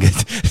хооронд нь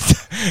ингээд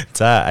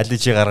за али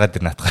чи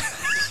гаргаад ир наатах.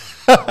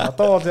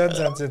 Одоо бол янз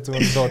янзын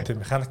зөвлөө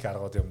тийм механик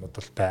аргууд юмнууд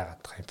бол байгаад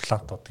байгаа.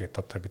 Имплантууд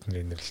гэдэг одоо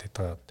бидний нэрлээд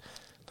байгаа.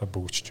 Одоо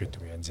бөгжиж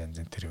байдаг янз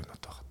янзын тэр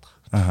юмнууд байгаа.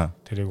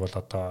 Тэрийг бол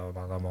одоо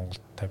манай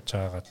Монголд тавьж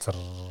байгаа газар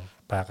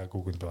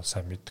байгаагүйгэнд бол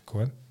сайн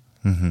мэдгүй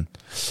байна.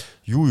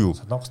 Юу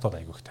Солонгостод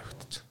айгүй их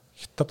тавигдчих.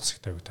 Хятад бас их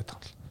тавигдаад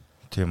байгаа юм.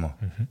 Тийм үү.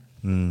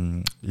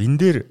 Энэ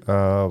дээр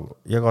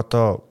яг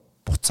одоо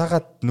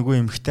буцаагаад нөгөө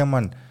эмэгтэй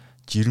маань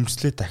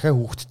жирэмслээ дахиад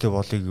хүүхэдтэй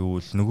болъё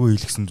гэвэл нөгөө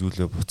хэлгсэн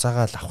зүйлээ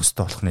буцаагаад авах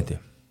хэрэгтэй болох нэ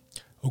дээ.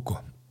 Үгүй.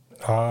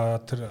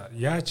 Тэр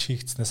яаж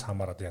хийгдснээс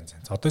хамаарат янз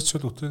янз. Одоо ч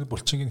өтөрний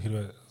булчингийн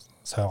хэрвээ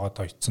сайгаад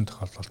ойтсон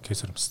тохиолдолд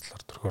кесар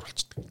өмсөлтөөр төрхөөр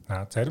болчдөг.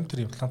 Зарим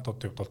тэр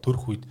имплантуудыг бол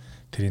төрөх үед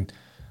тэрийг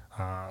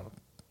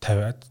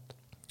тавиад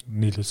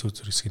нийлүүлс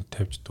үзэр хэсгийг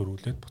тавьж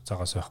дөрүүлээд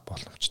буцаагаа сойх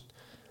боломжтой.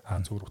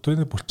 Зүгээр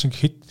өтөрний булчин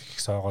хэд их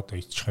сайгаад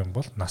ойтчих юм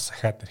бол нас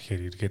ахаад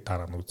ирэхээр эргээд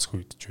дараа нь үзэх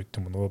үед ч байт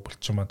юм. Нөгөө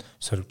булчин маань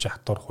сорвж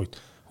хатуурах үед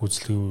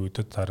үзлэгийн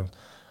үедэд зарим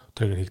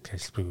өтрөөр хийгдэх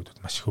ажиллагааг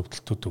маш их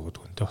хөвдөлтүүд өгöd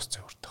өндөө бас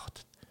зөөртэй хат.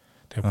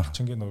 Тэгээ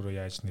булчингийн өөрөө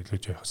яаж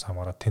нийлүүлж явахаас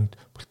хамаараа тэнд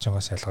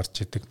булчингаас ялгарч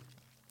идэг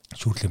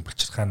шүүрлийн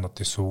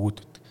булчирхаануудын сувгүүд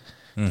байдаг.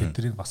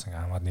 Тэднийг бас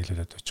ингээ хамаар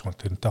нийлүүлээд очих юм.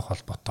 Тэрнтэй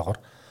холбоотойгоор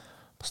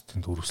бас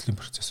тэнд үргэлжлэлийн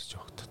процесс гэж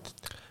явагдаад.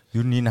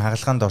 Ер нь энэ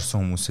хагалгаанд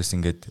орсон хүмүүсээс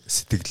ингээд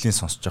сэтгэлийн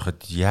сонсож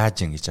байхад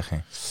яаж ингэж яах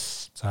юм?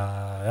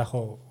 За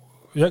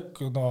яг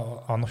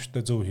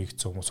оновчтой зөв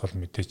хийгдсэн хүмүүс бол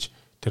мэдээж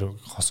тэр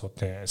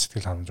хосуудын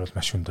сэтгэл ханамж бол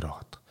маш өндөр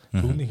байгаа.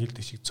 Түүний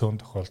хэлдэг шиг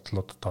цөөн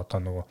тохиолдлуудад одоо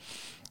нөгөө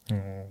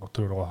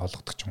өтрөөрөө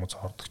холгодог ч юм уу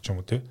цоордог ч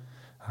юм уу тий.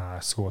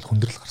 Эсвэл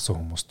хүндрэл гарсан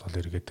хүмүүст бол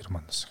эргээд тэр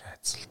манаас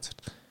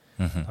хайцлцэр.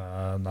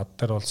 Над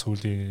дээр бол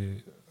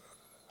сүүлийн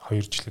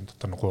 2 жилийн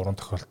дотор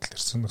 3 тохиолдол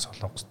ирсэн.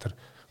 Солонгос тэр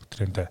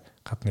өтрөөндөө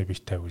гадны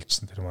биетэй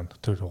үйлжсэн тэр маань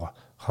өтрөөрөө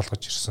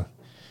холгож ирсэн.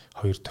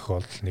 2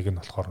 тохиолдол нэг нь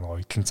болохоор нэг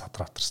оюутлан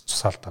задраатарс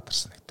цусаал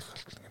дадарсан нэг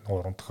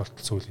тохиолдол. 3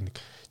 тохиолдол сүүлийн нэг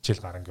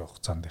жил гарангийн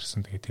хугацаанд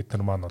ирсэн. Тэгээд тэд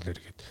нар маань бол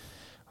эргээд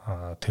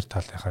тэр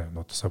талынхаа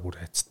юмнуудасаа бүр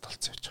айцтай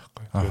болсон явж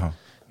байгаа байхгүй.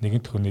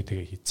 Нэгэн төхөний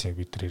тэгээ хийцэн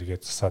бид нар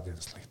эргээд засаад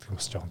янзлах гэдэг юм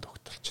бас жоохон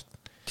төгтөлч.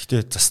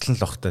 Гэтэ заслан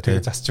л бахтай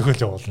тий. Засч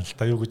өгөөл явуулна л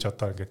та. Юу гэж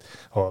одоо ингээд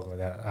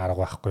арга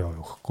байхгүй юу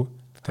өгөхгүй.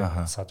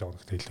 Тэгээ засаад явах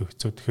гэдэг илүү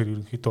хэцүү. Тэгэхээр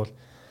ерөнхийдөө бол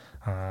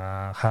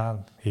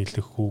хаана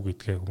хийлэх үү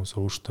гэдгээ хүмүүс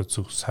өөрсдөө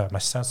зөв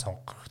маш сайн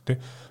сонгох хэрэгтэй.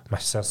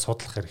 Маш сайн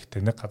судлах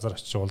хэрэгтэй. Нэг газар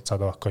очиж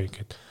уулзаад окей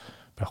гэхэд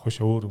байх биш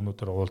өөр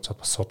өмнөдөр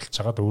уулзаад бас судалж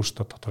хагаад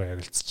өөрсдөө дотор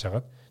ярилцж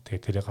хагаад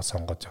тэгээ тэрийг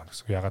сонгоод явна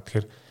гэсэн. Ягаад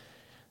тэгэхээр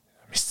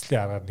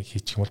мэсцлийн аргаар нэг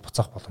хийчих юм бол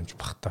буцаах боломж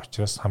багтаа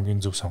учраас хамгийн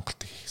зөв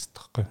сонголтыг хийх хэрэгтэй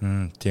байхгүй.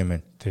 Тийм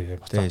ээ.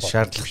 Тэгээ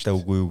шаардлагатай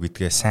үгүй юу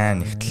гэдгээ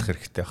сайн нэгтлэх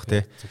хэрэгтэй бах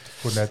тий.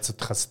 Тэгэхгүй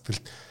найзуудынхаа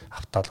сэтгэлд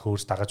автаал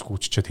хөөс дагаж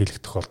гүйччихэд хэлэх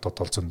тохиолдол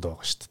бол зөндөө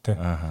байгаа шүү дээ.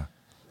 Аа.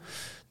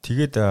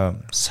 Тэгээд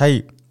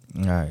сая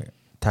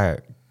та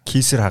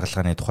кисер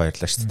хагалгааны тухай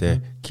ярьлаа шүү дээ.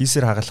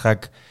 Кисер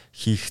хагалгааг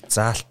хийх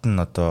заалт нь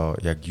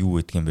одоо яг юу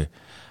гэдэг юм бэ?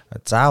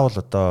 Заавал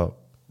одоо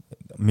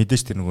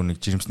мэдээж тэр нэг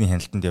жирэмсний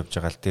хяналтанд явж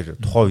байгаа л тэр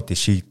тухайн үедээ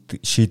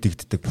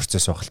шийдэгддэг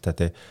процесс байх л та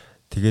тий.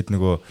 Тэгээд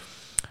нөгөө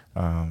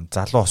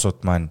залуу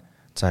осууд маань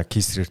за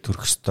кисрээр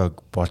төрөх ёстой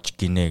болж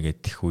гинэ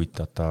гэдэг үед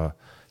одоо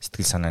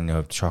сэтгэл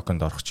санааны хувьд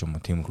шоконд орох ч юм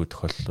уу тиймэрхүү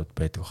тохиолдлууд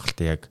байдаг байх л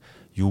та. Яг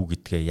юу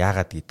гэдгээ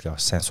яагаад гэдгээ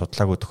бас сайн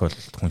судлаагүй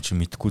тохиолдолд хүн чинь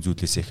мэдэхгүй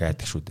зүйлээс их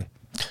айдаг шүү дээ.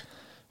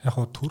 Яг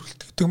хөө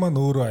төрөлт гэдэг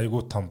маань өөрөө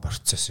айгүй том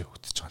процесс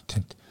явагдаж байгаа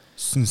тэнд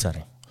 9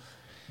 сарын.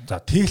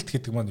 За тээлт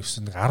гэдэг маань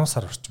 9 нэг 10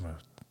 сар орчим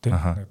байна тийм.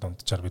 Нэг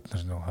дунджаар бид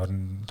нар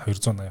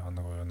 280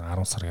 хоног буюу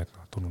 10 сар гэдэг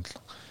дөрвөн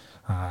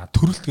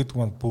төрөлт гэдэг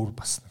маань бүр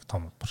бас нэг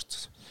том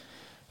процесс.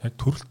 Яг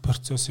төрөлт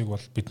процессыг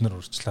бол бид нар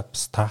урьдчилаад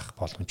бас таах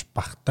боломж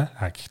багтай.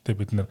 Гэхдээ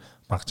бид нар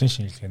багжийн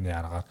шинжилгээний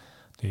аргаар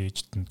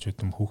ээжтэн ч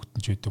үдэм хүүхдэн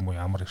ч үдэм үү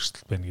ямар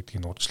эрсдэл байна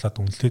гэдгийг урьдчилаад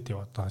үнэлээд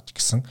яваад байгаа ч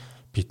гэсэн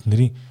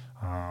бидний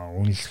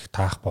үнэлэх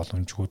таах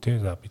боломжгүй те.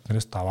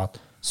 Биднээс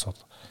даваад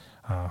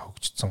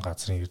хөгжсөн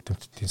газрын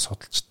эрдэмтдийн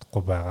судалж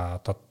чадахгүй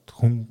байгаа. Одоо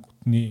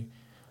хүний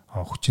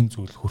хүчин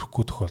зүйл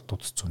хөрөхгүй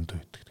тохиолдолд зөндөө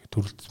байдаг.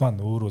 Төрөлт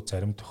маань өөрөө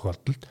зарим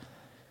тохиолдолд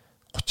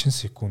 30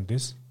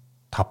 секундээс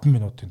 5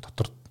 минутын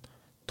дотор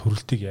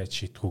төрөлтийг яаж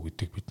шийдэх үү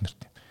гэдэг бид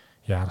нарт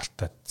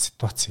яаралтай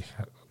ситуац их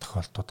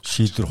тохиолдод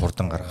шийдвэр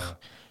хурдан гаргах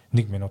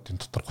 1 минутын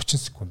дотор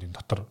 30 секундын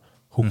дотор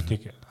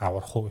хүүхдийг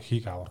аврах уу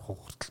хийг аврах уу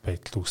хүртэл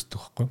байдал үүсдэг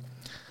байхгүй.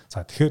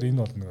 За тэгэхээр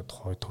энэ бол нэг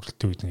тухай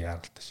төрөлтийн үед нэг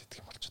яаралтай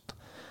шийдэх юм болж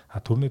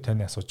байна. Төрний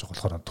таны асууж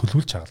байгаа болохоор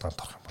төлөвлөж хагалгаанд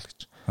орох юм бол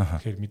гэж.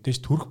 Тэгэхээр мэдээж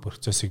төрөх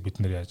процессыг бид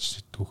нэр яаж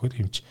шийдэх вөхөр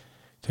хэмж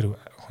тэр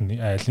хүний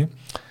айлын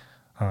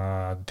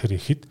тэр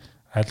ихэд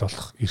аль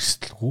болох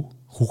эрсдэлгүй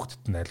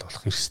хүүхдэд нь аль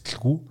болох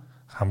эрсдэлгүй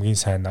хамгийн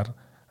сайнаар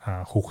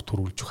хүүхд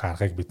төрүүлж өгөх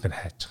аргыг бид нэр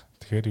хайж байгаа.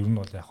 Тэгэхээр ер нь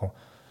бол яг хуу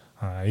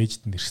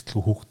ээжд нь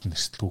эрсдэлгүй хүүхд нь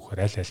эрсдэлгүй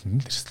гэхээр аль аль нь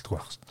л эрсдэлгүй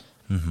байх шээ.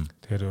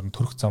 Тэгэхээр ер нь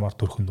төрөх замаар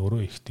төрөх нь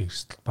өөрөө ихтэй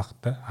эрсдэл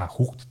багтай.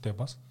 Хүүхдтэй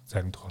бас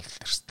зарим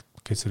тохиолдолд эрсдэл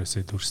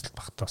кесарээсээ эрсдэл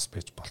багтай бас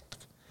байж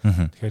болдог.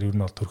 Тэгэхээр ер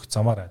нь бол төрөх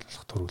замаар аль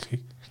болох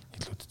төрүүлэхийг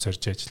илүү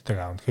зорж ажилтдаг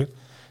аав нэхэр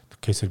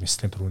кесар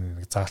мэслийн төрөүний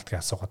нэг заалтыг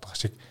асуугаад байгаа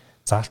шиг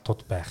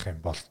заалтууд байх юм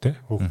бол те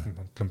хүүхд нь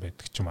хөндлөн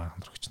байдаг ч юм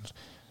анхаарч нар.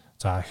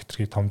 За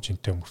хитрхи том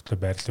жинтэй мөртлөө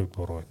байрлал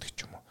буруу байдаг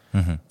ч юм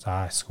уу.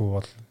 За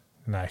эсвэл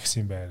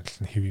ихсийн байрал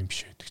нь хэв юм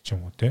биш байдаг ч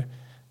юм уу те.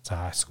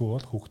 За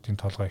эсвэл хүүхдийн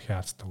толгой их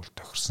яаздаг үл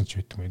тохирсон ч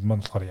гэдэг юм. Энэ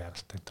маань болохоор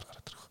яралтай энэ төр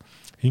гараад ирэх.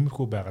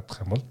 Иймэрхүү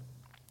байгаадах юм бол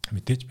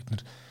мэдээж бид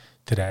нар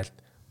тэр айлд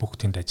бүх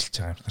тэнд ажиллаж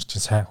байгаа юм нар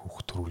чинь сайн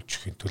хүүхд төрүүлж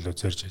өхийн төлөө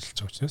зорж ажиллаж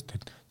байгаа учраас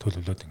тэр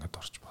төлөвлөлөөд ингэж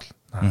орж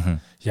болно.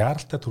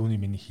 Яралтай түрүүний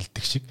миний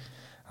хэлдэг шиг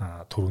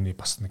түрүүний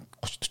бас нэг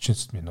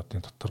 30-40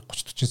 минутын дотор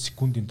 30-40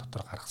 секундын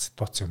дотор гарах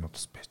ситуацнууд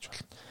бас байж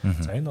болно.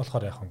 За энэ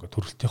болохоор яг ингээд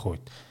төрөлтийн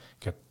үед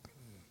ингээд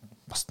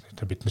бас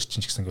бид нар чинь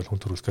ч гэсэн ингээд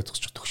хүн төрүүлэхээ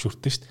зогсож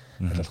төгшөөртэй шүү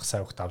дээ. Аль болох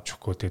сайн хүүхд авч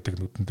өгөхгүй гэдэг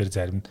нүдэн дээр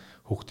зарим нь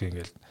хүүхдээ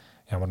ингээд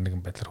ямар нэгэн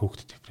байдлаар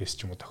хүүхдэд депресс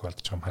ч юм уу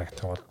тохиолдож байгаа юм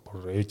харагдсан бол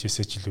бүр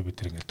ээжээсээ ч илүү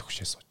бид нар ингээд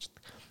төгшөө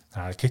суучдаг.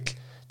 Гэтэл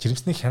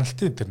жирэмсний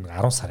хяналтын тэр нэг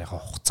 10 сарын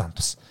хугацаанд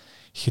бас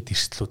ихэд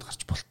эрсдлүүд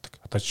гарч болдог.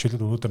 Одоо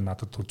жишээлбэл өнөөдөр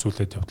надад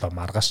үзүүлээд явлаа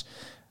маргааш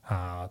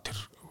тэр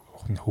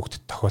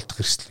хүүхдэд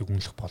тохиолдох эрсдлийг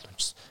үнэлэх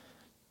боломж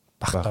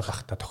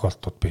багтаа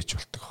тохиолдлууд байж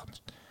болдог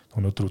байна.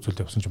 Өнөөдөр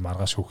үзүүлээд явсан чинь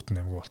маргааш хүүхэд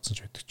нь аймаг болсон ч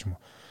байдаг ч юм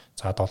уу.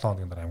 За 7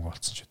 хоногийн дараа аймаг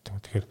болсон ч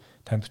байдаг. Тэгэхээр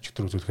танд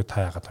өчигдөр үзүүлэхэд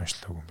та яагаад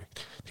уншлаагүй юм бэ?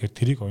 Тэгэхээр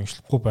тэрийг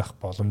уншлахгүй байх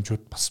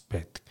боломжууд бас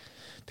байдаг.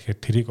 Тэгэхээр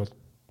тэрийг бол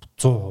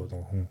 100%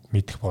 хүн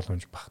мэдэх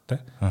боломж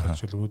багтай.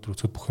 Тэгэхээр өнөөдөр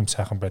үзэхэд бүх юм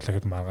сайхан байлаа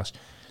гэхэд маргааш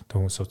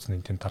төвөн суудсан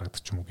энэ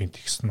тарагдах ч юм уу гинт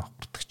ихсэн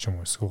авдаг ч юм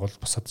уу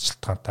эсвэл бусад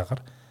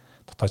шалтгаантайгаар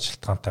дотоод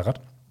шалтгаантайгаар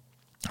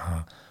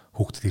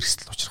хүүхдэд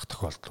эрсдэл учрах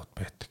тохиолдлууд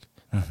байдаг.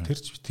 Тэр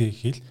ч битгий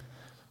хэл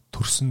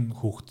төрсөн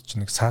хүүхд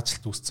чинь нэг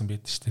саажилт үүссэн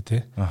байдаг шүү дээ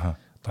тий.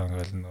 Одоо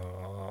ингээл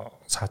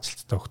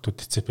саажилттай хүүхдүүд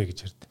ДЦП гэж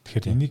ярьдаг.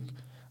 Тэгэхээр энийг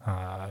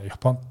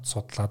Японд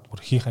судлаад бүр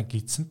хийхэн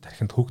гидсэнд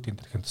тархинд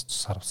хүүхдийн тархинд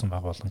цус харвсан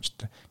байх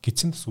боломжтой.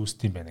 Гидсэнд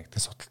сүсд юм байна гэдэг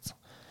судалсан.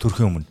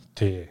 Төрхийн өмнө.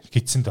 Тий,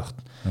 гидсэнд багт.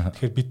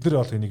 Тэгэхээр бид нар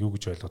бол энийг юу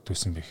гэж ойлгоод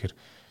байсан бэ гэхээр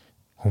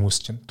хүмүүс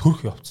чинь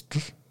төрх явцад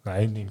л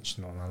энэ юм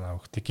чинь манай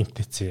хүүхдийг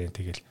гимтэцээ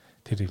тэгэл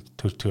тэр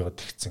төртгөөд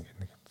тэгсэн гэх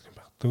нэг юм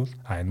баг. Тэгвэл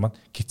энэ маань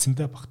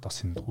гидсэндээ багт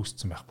бас энэ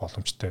үүссэн байх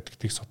боломжтой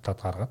гэдгийг судлаад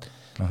гаргаад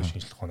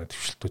шинжлэх ухааны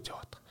төвшлтүүд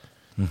яваад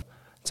байгаа.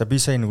 За би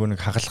сая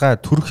нэг хагалгаа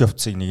төрөх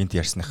явцыг нэгэнт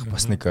ярьсных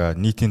бас нэг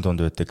нийтийн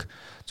дунд байдаг.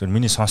 Зөв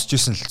миний сонсч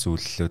ирсэн л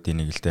зүйлүүдийн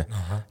нэг л дээ.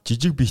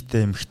 Жижиг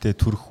биетэй эмэгтэй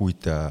төрөх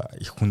үед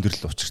их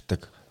хүндрэл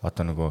учирдаг.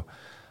 Одоо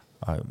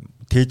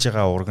тээж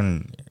байгаа ураг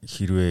нь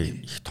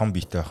хэрвээ их том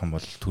биетэй байх юм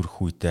бол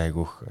төрөх үедээ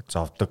айгүйх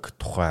зовдөг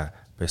тухай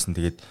байсан.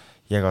 Тэгээд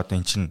яг одоо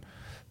эн чинь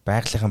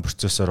байгалийн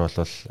процессор бол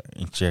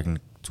эн чинь яг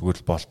зүгээр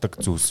л болдог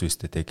зүйлс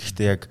үстэй те.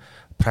 Гэхдээ яг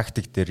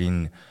практик дээр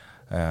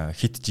энэ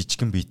хит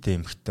жижигэн биетэй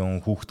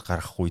эмхтэн хүүхэд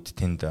гарах үед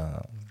тэнд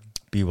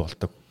бий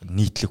болдог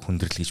нийтлэг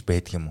хүндрэл гэж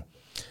байдаг юм уу?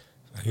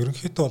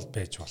 Ерөнхийдөө бол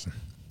байж болно.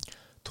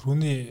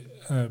 Түрүүний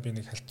би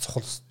нэг хальт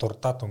цохол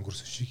дурдаад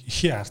өнгөрсөн шиг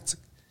ихий арцэг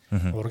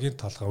ургийн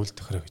толгой үл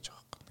төхрөө гэж байгаа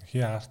юм.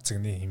 Ихий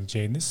арцэгний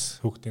хэмжээнээс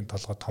хүүхдийн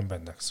толгой том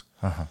байна гэсэн.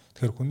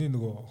 Тэгэхээр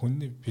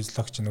хүний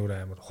физиологч нөр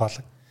амар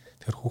ухаалаг.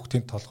 Тэгэхээр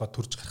хүүхдийн толгой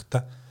төрж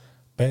гарахтаа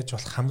байж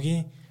болох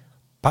хамгийн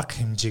бага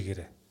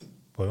хэмжээгээр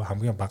буюу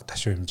хамгийн бага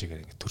ташуу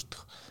хэмжээгээр ингэ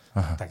төрдөг.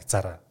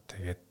 Дагзаараа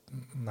тэгээд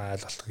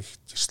айл болох их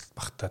зэрсэл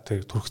багтаа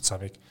тэр төрөх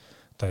замыг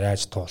одоо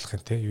яаж туулах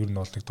юм те ер нь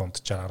бол нэг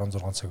дунджаар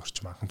 16 цаг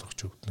орчим анхан төрөгч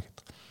өгдөнө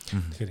гэдэг.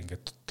 Тэгэхээр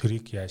ингээд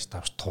тэрийг яаж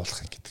давж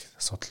туулах юм гэдэг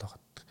асуудал байгаа.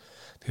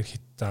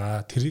 Тэгэхээр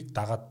тэрийг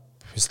дагаад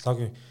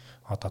физиологийн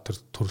одоо тэр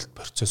төрөлт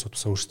процессууд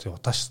бас өөрсдөө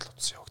удаашрал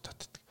утас явагдаад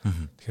байдаг.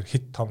 Тэгэхээр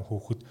хит том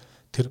хүүхэд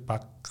тэр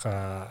бага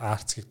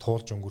арцгийг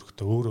туулж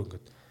өнгөрөхдөө өөрөө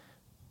ингээд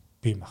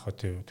бие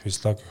махбодын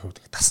физиологийн хувьд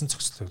тасан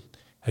цогцлол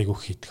айгүй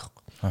хийдэг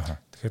байхгүй.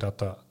 Тэгэхээр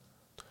одоо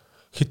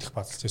хит их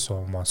базалж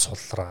исэн маань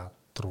сулраад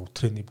тэр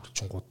өтрээний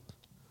булчингууд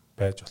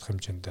байж болох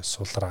хэмжээндээ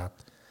сулраад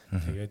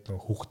тэгээд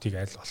нөгөө хүүхдийг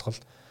аль болох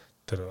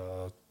тэр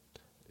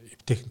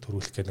эвтэйхэн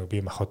төрүүлэх гэх нөгөө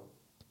бие махбод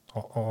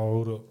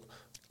өөрөө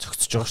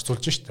цогцож байгаа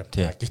зүйлж шүү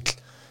дээ. Гэтэл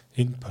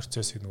энэ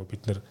процессыг нөгөө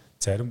бид нэр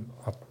зарим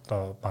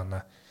одоо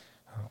бана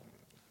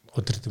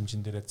өдөр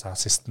тэмжин дээрээ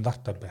заас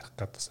стандартаар барих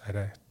гэдэг бас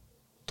арай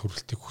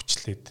төрөлтийг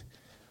хүчлээд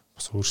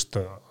бас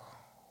өөртөө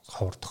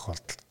ховор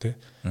тохиолдол тий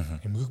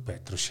эмгэг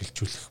байд руу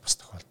шилжүүлэх бас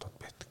тохиолдол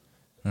байдаг.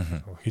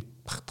 Хит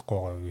багтахгүй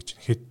байгаа гэж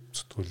хит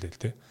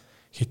зүтгүүлээл тий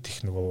хит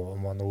их нөгөө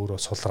маань өөрөө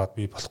сулраад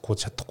би болохгүй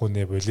чадахгүй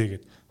нэ болээ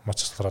гэд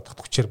мач сулраад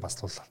хүчээр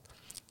баслуулаад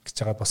гэж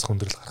байгаа бас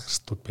хүндрэл гарах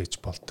хэрэгтүүд байж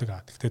болдог.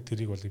 Гэхдээ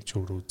тэрийг бол юм чи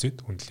өөрөө үзээд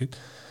хүндлээд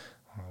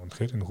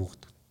үнэхээр энэ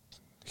хүүхд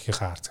ихийнхээ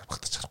хаар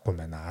зарбахтаж харахгүй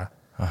байна.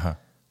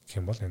 Гэх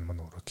юм бол энэ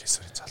маань өөрөө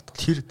кесарийн залт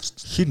бол. Тэр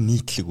хэр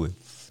нийтлэг вэ?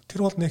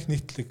 Тэр бол нэг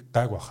нийтлэг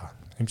байг баха.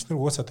 Эмчнэр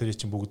угаасаа тэрий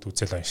чинь бүгд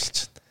үзэл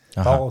аншилж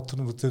байна. Даа өтөр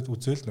нь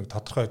үзэл нэг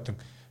тодорхой хэдэн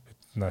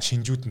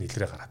шинжүүд нь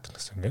илрээ гараад байна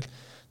гэсэн ингээл.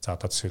 За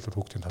одоо зөвхөн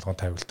хүүхдийн толгойн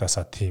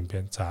тавилтаасаа тийм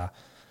байна. За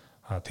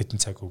тэдэн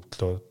цаг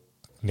өвдлөө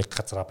нэг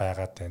газараа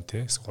байгаад байна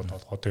тий. Эсвэл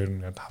одоо ер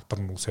нь хавдар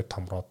нь үсээ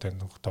томроод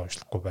байна. Хөлтөө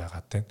онцлохгүй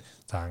байгаад байна.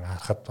 За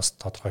харахад бас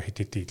тодорхой хэд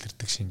хэдэн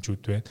илэрдэг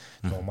шинжүүд байна.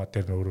 Нуумаа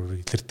дээр нь өөр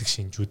илэрдэг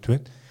шинжүүд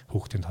байна.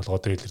 Хүүхдийн толгой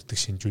дээр илэрдэг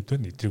шинжүүд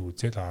байна. Эдрийг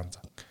үзээд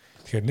за.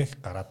 Тэгэхээр нэг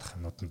гараад ах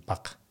юмнууд нь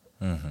бага.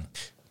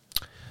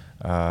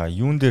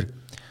 Юун дээр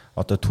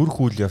одоо төрх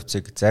үйл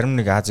явцыг зарим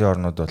нэг Азийн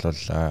орнууд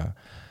бол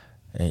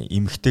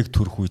эмэгтэйг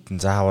төрх үед нь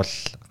заавал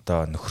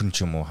одоо нөхөр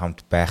ч юм уу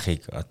хамт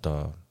байхыг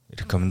одоо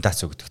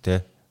рекомендац өгдөг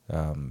те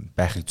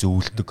байхыг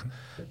зөвлөдөг.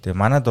 Тэгээ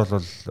манад бол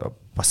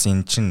бас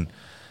эн чин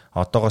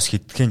одоогоос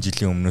хэдхэн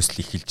жилийн өмнөөс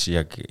л эхэлж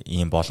яг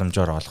ийм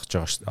боломжоор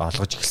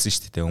олгож эхэлсэн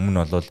шүү дээ.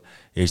 Өмнө нь бол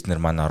ээж нар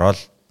маань ороод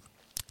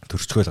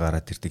төрчгөл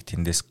гараад ирдэг.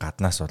 Тэндээс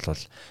гаднаас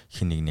бол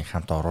хин нэгний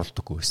хамт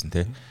оруулдаггүй байсан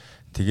те.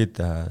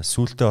 Тэгээд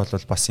сүүлдээ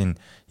бол бас энэ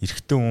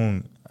эрэгтэй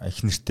хүн их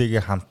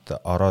нэртэйгээ хамт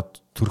ороод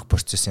төрөх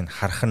процессыг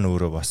харах нь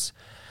өөрөө бас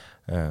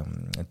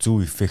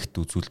зөв эффект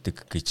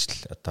үзүүлдэг гэж л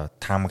одоо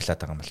таамаглаад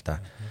байгаа юм л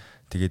та.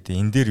 Тэгээд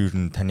энэ дээр ер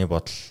нь таны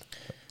бодол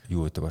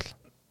юу гэдэг бол?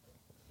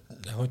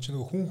 Яг ч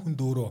нэг хүн хүнд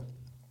өөрөө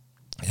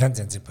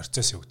янз янзын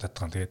процесс явагдаад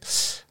байгаа. Тэгээд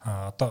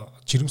одоо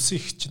жирэмсэн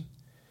их чинь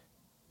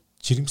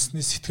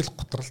жирэмсний сэтгэл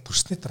готрол,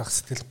 төрсний дараах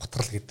сэтгэл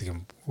готрол гэдэг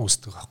юм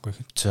үүсдэг байхгүй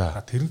юм.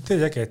 Тэрнтэй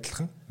яг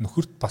адилхан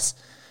нөхөрт бас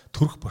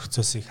төрөх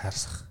процессыг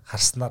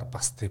харснаар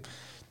бас тийм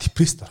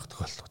депресд орох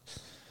тохиолдол.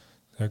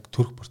 Яг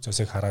төрөх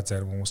процессыг хараа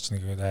зарим хүмүүс ч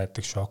нэг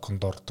айдаг,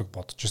 шоконд ордог,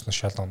 бодож ирсэн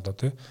шал ондоо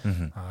тий.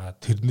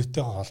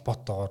 Тэрнээтэй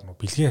холбоотойгоор нөө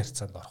бэлгийн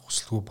харьцаанд орох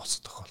хүсэлгүй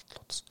болсон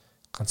тохиолдлууд.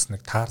 Ганц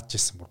нэг таарж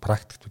исэн бүр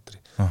практик бидний.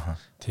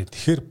 Тий.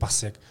 Тэгэхээр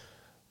бас яг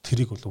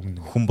тэрийг бол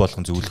өмнө хүн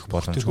болгон зөвлөх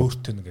боломжгүй.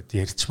 Өөртөө ингээд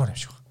ярьчмаар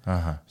юм шиг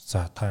байна.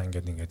 За та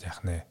ингээд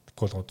яах нэ.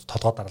 Тэгвэл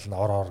толгой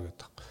дараална ор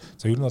гэдэг.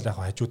 За ер нь бол яг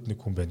хажууд нэг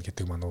хүн байна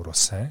гэдэг маань өөрөө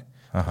сайн.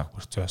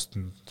 Процесс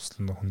нь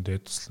туслан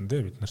хүндээ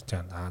тусландээ бид нар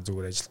чинь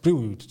зүгээр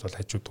ажилбарын үед бол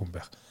хажууд хүн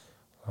байх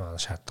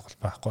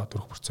шаардлага байхгүй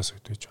төрөх процесс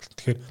үед байж болно.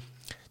 Тэгэхээр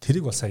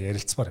тэрийг бол сайн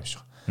ярилцмаар юм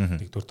шиг.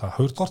 Нэгдүгээр та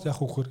хоёрдугаарт яах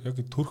вэ гэхээр яг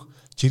төрөх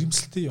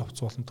жирэмслэлтийн явц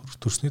болон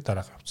төрсний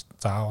дараах явц.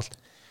 Заавал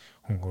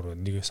хүн өөрөө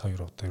нэгээс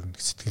хоёр удаа ер нь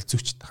сэтгэл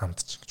зүйчд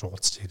хандж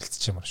жуулцж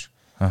ярилцж юмар шүү.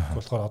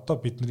 Болохоор одоо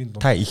бидний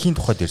дунд та ихийн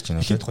тухайд ярьж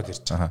байна уу? Ихийн тухайд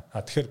ярьж байгаа.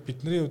 Тэгэхээр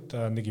бидний хувьд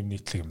нэг юм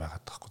нийтлэг юм байгаа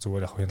таахгүй.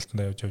 Зүгээр яг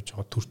хяналтандаа явж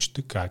байгаа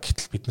төрчдөг.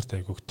 Гэтэл бид нарт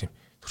айгүйх тийм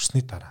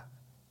төрсний дараа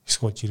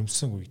эсвэл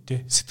жирэмсэн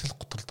үедээ сэтгэл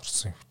готролд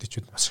орсон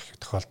хөвтөчүүд маш их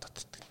тохиолдоод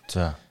байдаг.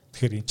 За.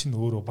 Тэгэхээр эн чинь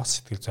өөрөө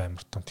бас сэтгэл зүй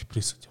амар том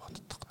депрессэд яваад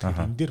байдаг.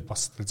 Тэгэхээр энэ дээр бас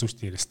сэтгэл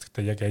зүйчтэй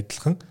ярилцлагатай яг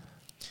адилхан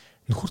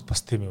нөхөрт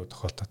бас тийм юм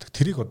тохиолдоод.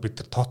 Тэрийг бол бид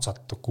нар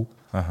тооцооддоггүй.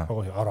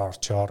 Ор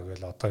чоор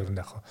гэл одоо ер нь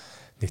яг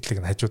нийтлэг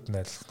нь хажууд нь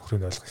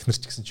нөхрийн ойлгох эхнэр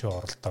ч гэсэн чи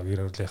оролдоо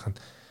гэрүүлийнх нь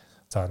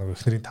за нөгөө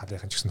эхнэрийн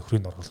талынх нь ч гэсэн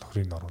нөхрийн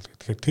оруулах.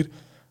 Тэгэхээр тэр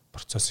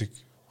процессыг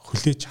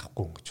хүлээж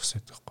авахгүй ингэж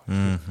үсээд байхгүй.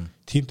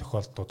 Тийм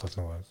тохиолдлууд бол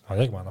нөгөө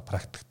яг манай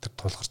практик дээр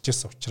тулгарч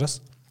ирсэн учраас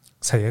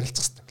сайн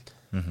ярилцах хэрэгтэй.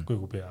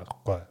 Үгүй би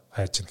арахгүй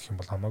хайж гэх юм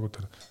бол хамаагүй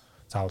тэр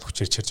заавал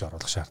хүчээр чирж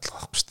оруулах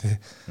шаардлага байхгүй шүү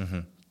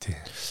дээ. Тий.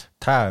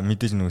 Та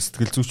мэдээж нэг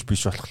сэтгэл зүйч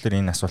биш болохоор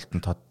энэ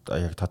асуултанд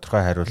яг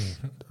тодорхой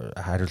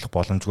хариулах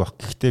боломжгүй байх.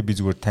 Гэхдээ би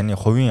зүгээр таны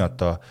хувийн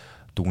одоо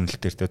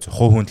дүгнэлтээр тэ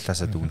хувийн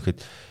талаасаа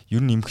дүгнэхэд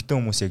ер нь эмэгтэй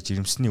хүмүүс яг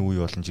жирэмсний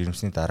үе болон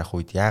жирэмсний дараах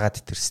үед яагаад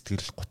тэр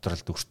сэтгэл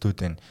готролд өртөөд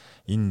байна?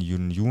 Энэ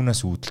ер нь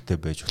юунаас үүдэлтэй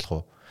байж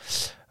болох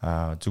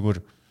вэ? Зүгээр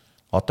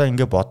одоо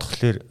ингэ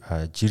бодхолоор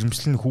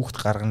жирэмслэн хүүхд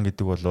гаргана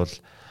гэдэг бол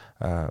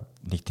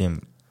нэг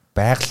тийм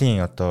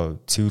байгалийн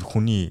одоо цэвэр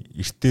хүний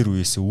эртээр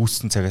үеэс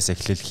үүссэн цагаас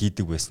эхлээл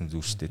хийдэг байсан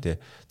зүйл шүү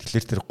дээ.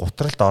 Тэгэхээр тэр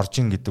гутралд орж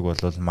ин гэдэг бол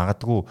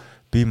магадгүй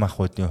бие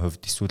махбодын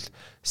хувьд эсвэл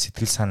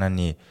сэтгэл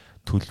санааны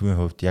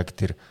төлөвийн хувьд яг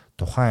тэр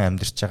тухайн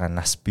амьдарч байгаа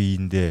нас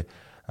биеиндээ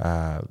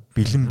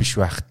бэлэн биш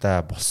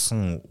байхдаа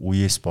болсон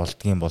үеэс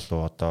болдгийн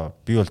болов одоо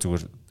би бол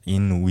зүгээр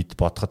энэ үед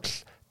бодоход л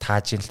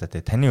тааж ин л та.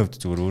 Таны хувьд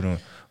зүгээр өөрөө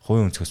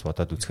хувийн өнцгөөс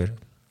бодоод үзэхээр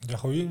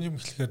яг юм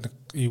ихлэхээр нэг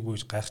ийггүй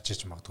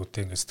гайхчихж магадгүй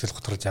те ингээд сэтгэл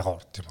готрол ягаа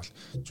орд юм бол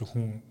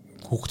зөвхөн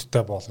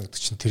хүүхдтэй болно гэдэг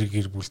чинь тэр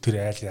гэр бүл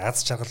тэр айл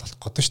аз жаргал болох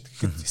гэдэг шүү дээ.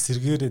 Тэгэхээр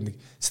эсэргээрээ нэг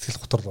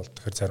сэтгэл готрол бол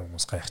тэгэхээр зарим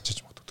хүмүүс гайхчихж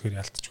магадгүй. Тэгэхээр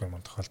ялтчгүй юм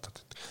тохиолдод.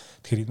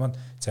 Тэгэхээр энэ маань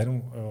зарим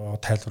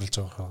тайлбарлаж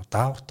байгаа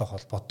даавартай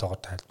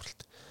холбоотойгоор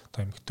тайлбарлалт.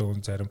 Одоо эмэгтэй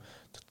хүн зарим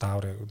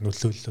даавар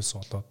нөлөөллөөс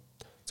болоод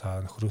за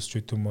нөхрөөс ч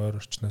үгүй морь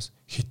орчноос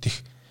хит их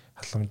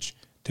халамж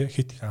те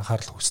хит их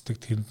анхаарал хүсдэг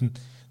тэрэнд нь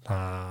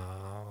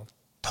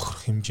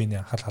тохирох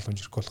хэмжээний анхаарал халамж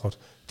ирэх болохоор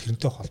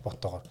тэрнтэй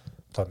холбоотойгоор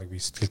одоо нэг би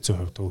сэтгэл зүйн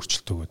хувьд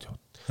өөрчлөлт өгөөд явна.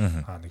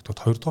 Нэгдүгээр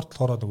хоёрдугаар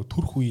талаараа нөгөө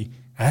төрөх үеийн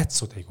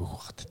айдсууд айгүй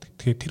хахдаг.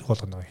 Тэгэхээр тэр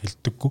болгоно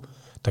хилдэггүй.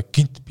 Одоо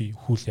гинт би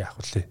хүүл яах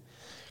вүлээ.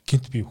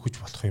 Гинт би өгч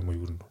болох юм уу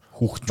юу нэ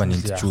хүүхэд маань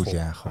эндчүүл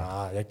яах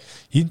вэ? Яг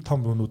энэ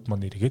том юмнууд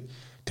маань эргээд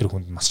тэр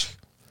хүнд маш их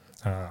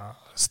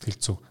сэтгэл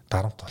зүй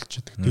дарамт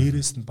болчихдог.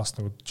 Дээрээс нь бас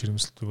нөгөө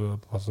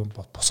жирэмслэлт болон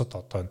бусад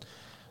одоо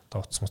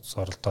утас муц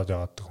оролдоод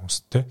яваад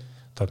хүмүүстэй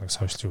одоо нэг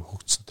сошиал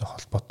хөгжсөнтэй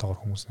холбоотойгоор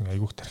хүмүүс нэг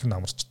айгүйх тархин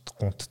амарчдаг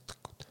гунтдаг.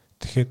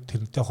 Тэгэхээр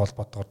тэрнтэй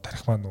холбоотойгоор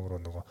тарих маань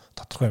нөгөө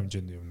тодорхой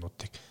хэмжээний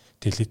юмнуудыг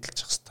дэлгэдэлж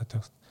явах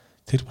хэрэгтэй.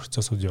 Тэр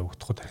процессыг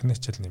явагдахгүй тархины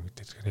хичээл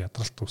нэмэгдэх. Тэгэхээр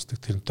ядралт үүсдэг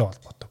тэрнтэй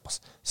холбоотой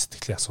бас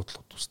сэтгэлийн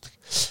асуудлууд үүсдэг.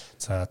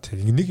 За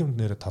тэр нэг юм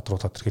нэрэ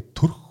тодруулаад ирэхэд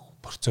төрөх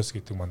процесс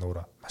гэдэг маань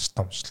өөрөө маш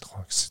том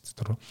шилдэг гэсэн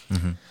төрөө.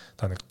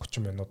 Та нэг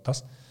 30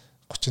 минутаас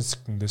 30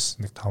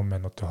 секундээс нэг 5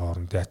 минутын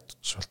хооронд ядч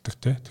болдог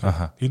те.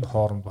 Энэ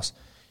хооронд бас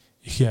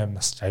эхийн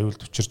амнаас аюул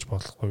төвчөрж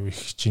болохгүй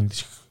их жинд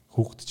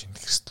хүүхэд жинд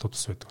хэрэгслүүд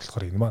ус байдаг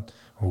болохоор энэ маань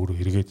өөрөө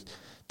эргээд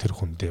тэр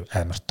хүндээ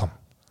амар том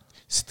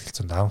сэтгэл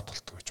зүйн давамт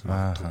болдог гэж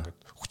магадгүй ингээд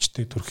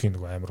хүчтэй төрхийн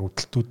нэг амар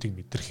үдэлтүүдийг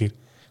мэдрэхээр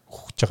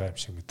хөгж байгаа юм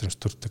шиг мэдрэмж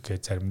төрдөг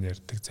гэж зарим нь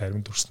ярьдаг.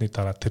 Зарим төрсний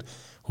дараа тэр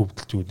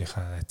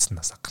хөвдөлтүүдийнхээ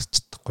айдснаас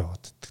гарч чадахгүй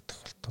боддог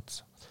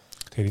тохиолдол.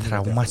 Тэгэхээр энэ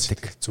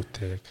травматик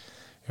зүйтэй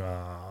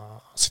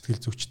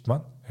сэтгэл зүйчд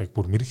маань яг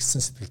бүр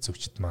мэрэгсэн сэтгэл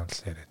зүйчд маань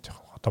л яриад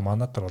байгаа. Одоо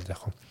манайдар бол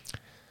яг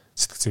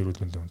сэтгэл зүйн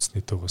эрүүл мэндийн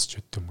үндэсний төвөөс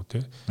ч гэдэг юм уу те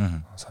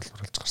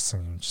салбарлаж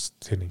гарсан юм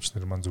тэр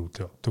эмчнэр маань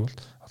зөвлөө өгдөг бол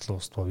олон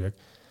улсад бол яг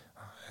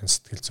энэ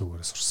сэтгэл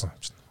зүйгээрээ сурсан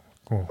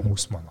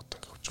хүмүүс маань одоо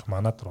ингэ хөвж байгаа.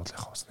 Манайдар бол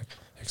яг бас нэг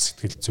яг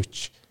сэтгэл зүйч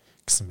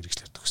гэсэн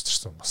мэрэгчлэр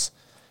төгсчихсэн бас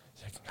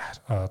яг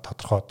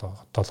тодорхой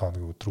 7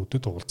 хоногийн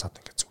өдрүүдэд уулзаад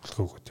ингэ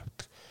зөвлөгөө өгöd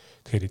явдаг.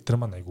 Тэгэхээр эдгээр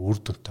маань айгу үр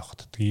дүнтэй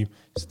хот. Тийм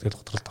сэтгэл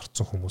готролд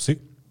орсон хүмүүсийг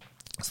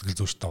сэтгэл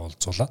зүйчтэй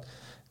уулзуулаад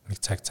нэг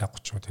цаг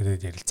 30 минут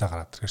тэгээд ярилцаа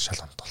гараад ирэхээр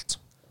шал хамт болсон.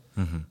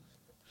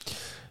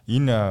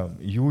 Энэ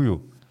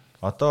юу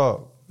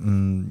одоо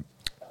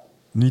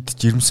нийт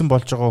жирэмсэн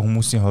болж байгаа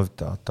хүмүүсийн хувьд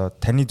одоо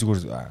таны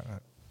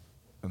зүгээр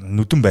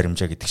нүдэн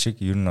баримжаа гэдэг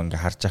шиг ер нь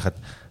ингээ харж байхад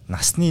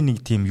насны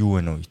нэг тийм юу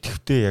вэ нөө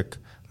итэвхтэй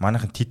яг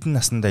манайхан тэдэн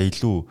наснда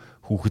илүү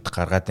хүүхэд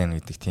гаргаад байна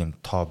гэдэг тийм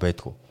тоо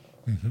байдгүй.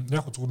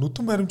 Яг зүгээр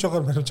нүдэн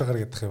баримжаагаар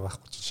гэдэг юм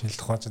байхгүй чинь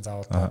шинжлэх ухаан чинь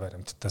заавал тоо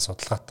баримттай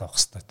судалгаатай байх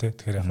хэрэгтэй тий.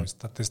 Тэгэхээр яг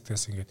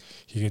статистикээс ингээд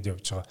хийгээд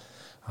явж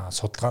байгаа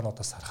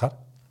судалгаануудаас харахаар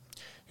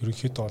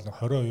ерөнхийдөө бол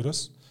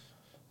 22-оос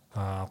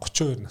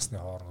 32 насны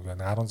хооронд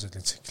 10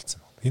 жилийн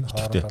циклсэн байна. Энэ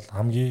хооронд бол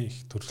хамгийн их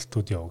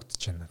төрөлтүүд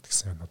явагдаж байна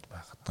гэсэн юмуд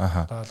байгаад.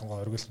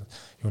 Даалгавар оргил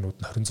юунууд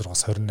нь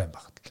 26-аас 28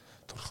 байгаад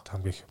төрөлт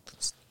хамгийн их явагдаж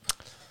байна.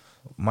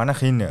 Манайх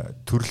энэ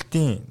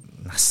төрөлтийн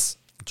нас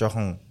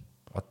жоохон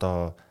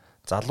одоо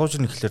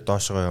залуужны ихлээр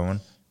доошоо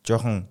явна.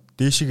 Жоохон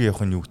дээшигээ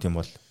явах нь юу гэдэг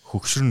юм бол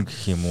хөгшрөн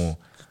гэх юм уу?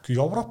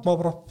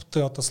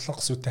 Европтой одоо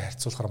Солонгос үетэй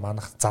харьцуулахаар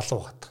манайх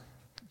залуу байдаг.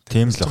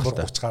 Тийм л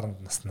байна. 30 гаруй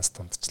наснаас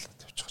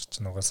дундчлаад явчихар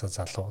чинь угаасаа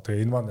залуу.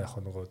 Тэгээ энэ маань яг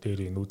нөгөө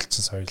дээр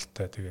нүүдэлчин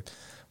соёлтой тэгээд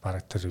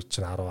бараг тэр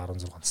чинь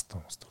 10-16 настай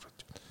хүмүүс төрөж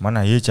байна.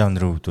 Манай ээж аав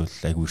нарын хувьд бол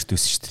айгу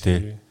өртөөс шүү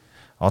дээ.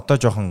 Одоо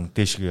жоохон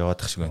дээшигээ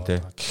яваадах шиг байна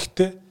те.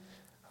 Гэхдээ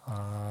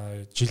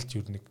жилд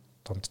ер нь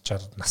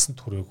дунджаар насан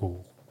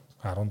туршаагүй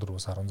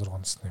 14-өөс 16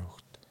 насны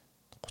хүүхэд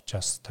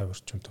 30-аас 50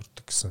 орчим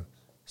төрдөг гэсэн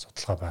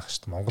судалгаа байх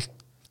шүү дээ. Монголд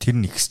тэр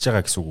нэгсэж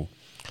байгаа гэсэн үг үү?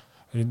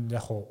 Энэ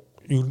яг уу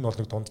ер нь бол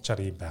нэг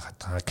дунджаар юм байгаад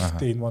байгаа.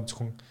 Гэхдээ энэ маань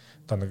зөвхөн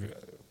одоо нэг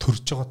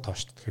төрж байгаа тоо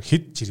шүү дээ. Тэгэхээр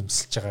хэд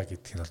жирэмсэлж байгаа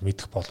гэдгийг нь бол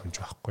мэдэх боломж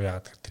байхгүй.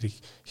 Ягаад гэвэл тэрийг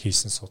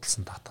хийсэн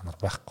судалсан дата нар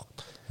байхгүй.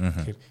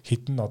 Тэгэхээр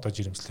хэдэн одоо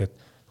жирэмслээд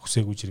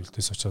хүсээгүй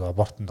жирэмслээс очоод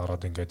абортанд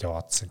ороод ингээд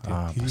яваадсан.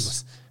 Тэрийг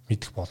бас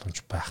мэдэх боломж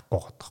байхгүй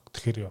байгаа.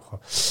 Тэгэхээр яг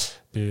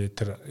би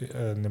тэр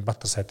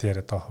Нямбатар сайдын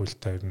яриад байгаа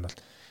хуультай ер нь бол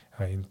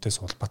энэтэй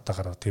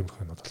суулбатаагаар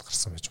тиймэрхүү юм бол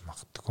гарсан байж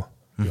магадгүй.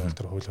 Би бол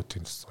тэр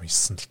хуулиудыг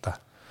уншсан л та.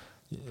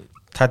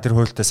 Та тэр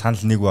хуультай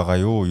санал нэг байгаа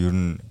юу? Ер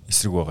нь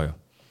эсрэг байгаа юу?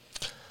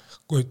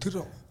 Гэхдээ тэр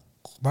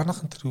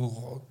манайхан тэр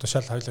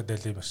тушаал хоёлоо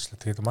дайли барьчлаа.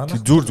 Тэгээд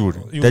манайх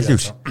зүгээр дайли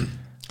биш.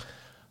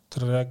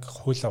 Тэр яг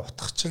хуулиа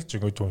утгачилж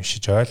ингэж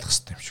уншиж ойлгох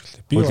хэрэгтэй юм шиг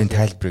лээ. Би хуулийн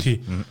тайлбарыг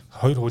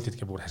хоёр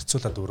хуулийг бүр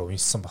харьцуулаад өөрөө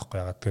уншсан байхгүй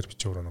ягаад тэр би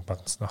ч өөрөө нэг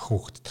багнасны охин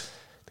хүүхэд.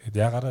 Тэгээд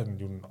ягараа ер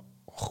нь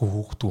охин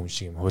хүүхдүүд юм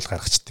шиг юм хууль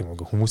гаргачихдаг юм.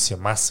 Хүмүүсийн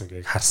масс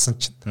гэж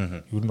харсан чинь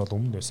ер нь бол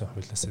өмнө байсан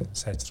хуулиас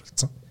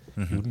сайжруулсан.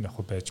 Ер нь яг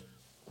байж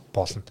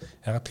болно.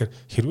 Ягаад тэгэхээр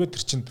хэрвээ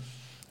тэр чинь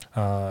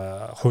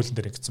хуулийн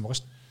дээр ингэсэн байгаа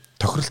шүү дээ.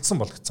 Тохиролцсон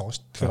бол гэсэн байгаа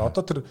шүү дээ. Тэгэхээр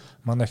одоо тэр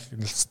манай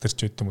хэлс төр ч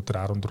гэдэг юм уу тэр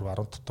 14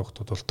 15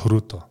 хүүхдүүд бол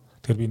төрөөдөө.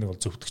 Тэгэхээр би нэг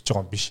бол зөвтгөж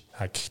байгаа юм биш.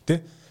 Гэхдээ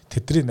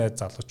тэдний найз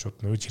залуучууд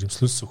нөө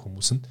жирэмслүүлсэн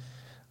хүмүүс нь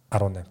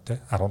 18-тай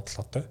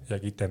 17-тай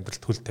яг эд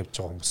амьдралд хөл тавьж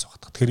байгаа хүмүүс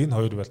байгаа. Тэгэхээр энэ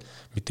хоёр бол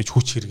мэдээж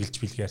хүч хэрглэж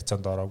бэлгийн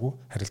харьцаанд ороогүй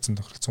харилцан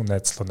тохиролцсон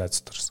найзлууд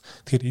төрсөн.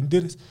 Тэгэхээр энэ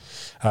дээрээс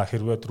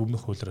хэрвээ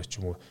өмнөх хуулиар ч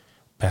юм уу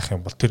байх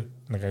юм бол тэр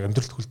нэг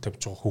амьдралд хөл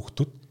тавьж байгаа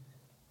хүүхдүүд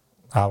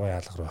аавын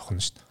хаалга руу явах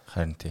нь шүү дээ.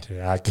 Харин тий.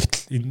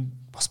 Гэтэл энэ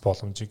бас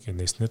боломжийг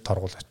нээснээр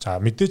торгуулж.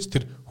 Мэдээж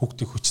тэр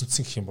хүүхдийг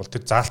хүчнэсэн гэх юм бол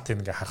тэр заалтыг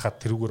ингээ харахад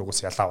тэрүүгээр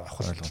угс ялаа авах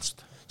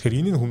боломжтой. Тэгэхээр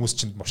энэний хүмүүс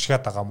чинь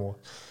мушгаад байгаа мó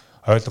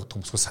ойлгох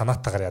хүмүүсгүй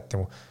санаатаагаар яад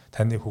юм уу?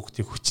 Таны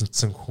хүүхдийг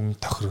хүчнэсэн хүн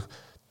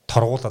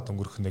торгуулад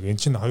өнгөрөх нэг эн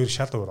чинь хоёр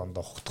шал өөр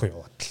ондоо хогтох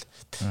яваад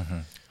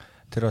л.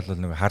 Тэр бол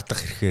нэг хардах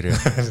хэрэгээр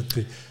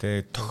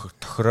тэгээ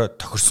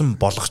тохирсон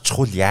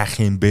болгочихвол яах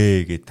юм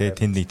бэ гэдэг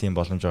тэнд нэг тийм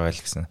боломж байгаа л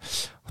гэсэн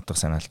утга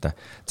санаа л та.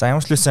 За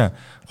ямар ч лсэн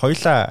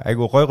хоёлаа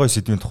айгу гой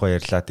сэдвийн тухай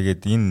ярьлаа.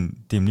 Тэгээд энэ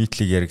тийм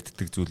нийтлэг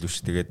яригддаг зүйл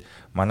биш. Тэгээд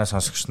манай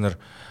сонсогч нар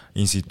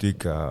энэ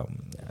сэдвийг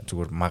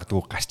зүгээр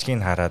магадгүй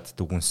гарчгийг хараад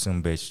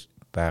дүгнсэн байж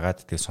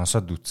байгаад тэгээд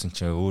сонсоод үтсэн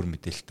чинь өөр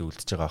мэдээлэлтэй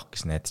үлдэж байгаа байх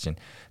гэж найдаж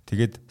байна.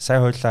 Тэгээд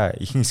сая хоёлаа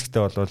ихэнх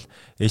хэсэгтээ бол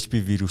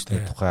HPV вирусны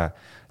тухай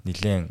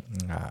нэлээд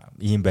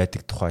ийм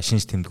байдаг тухай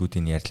шинж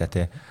тэмдгүүдийг ярьлаа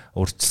те.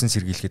 Урьдчилан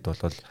сэргийлэхэд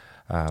бол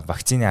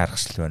вакцины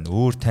аргачлал байна.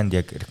 Өөр танд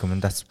яг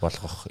рекомендац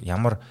болгох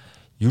ямар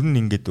ер нь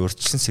ингээд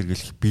урьдчилан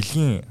сэргийлэх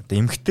бэлгийн одоо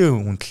эмгтэй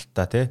хүндэлт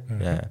та те.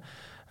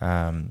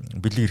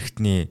 Бэлэг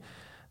эрхтний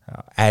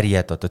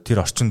ариад одоо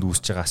тэр орчинд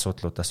үүсэж байгаа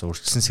асуудлуудаас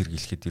урьдчилан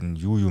сэргийлэхэд ер нь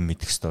юу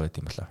мэдэх хэрэгтэй байт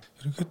юм бэлээ.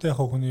 Ерөнхийдөө яг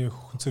хүний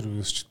хөхөнцөр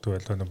үүсчдэг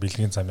байлаа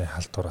бэлгийн замын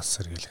халдвараас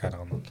сэргийлэх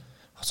арга нь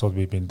асуудал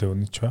бие биендээ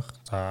үнэнч байх.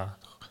 За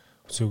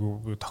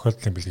өсөөгөө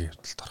тохиолдлын бэлгийн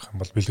явдалд орох юм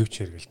бол бэлгэвч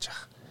хэрэгжилж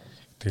байгаа.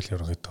 Тэгэл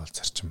ерөнхийдөө бол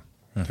зарчим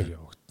тэр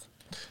явагдана.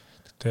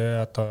 Гэтэ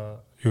одоо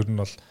ер нь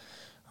бол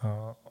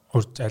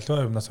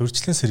аливаа юмнаас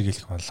урьдчилан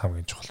сэргийлэх маань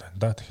хамгийн чухал байна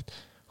да. Тэгэхэд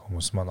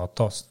хүмүүс маань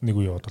одоо нэг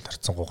үе яваад бол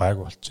харцсангуу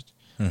гайгүй болчих.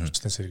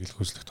 Урьдчилан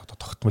сэргийлэх үзлэгт одоо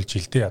тогтмол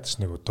жилдээ ядаж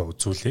нэг удаа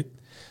үзүүлээд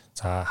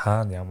за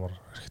хаана ямар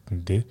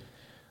хэрэгтэндээ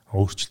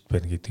өөрчлөлт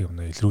байна гэдэг юм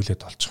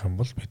илрүүлээд олчих юм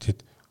бол бид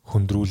хэд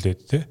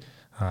хөндрүүлээд те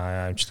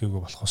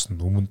эмчилгээгүй болохоос нь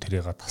өмнө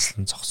тэрийг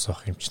таслан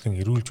зогсоох эмчлэн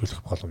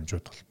эрүүлжүүлэх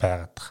боломжууд бол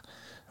байгаад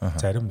байгаа.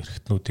 Зарим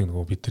хэрэгтнүүдийн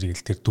нөгөө бидний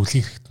ил дээр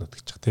дүлгийн хэрэгтнүүд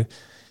гэж байгаа те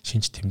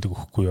шинж тэмдэг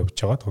өгөхгүй явж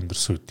байгаа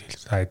өндөрсөн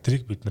үйл.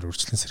 Эдрийг бид нар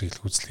урьдчилан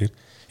сэргийлэх үзлэгээр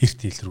эрт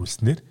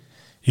илрүүлснээр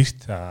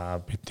эрт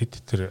бидэд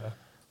тэр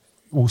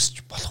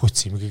үүсч болох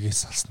үс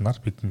эмгэгээс салснаар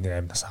бидний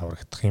амьнаас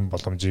аврагдах юм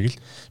боломжийг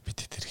л бид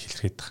тэр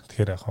хэлэхэд байгаа.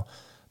 Тэгэхээр яг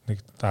нэг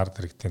ард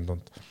иргэдийн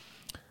дунд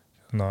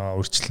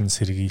урьдчилан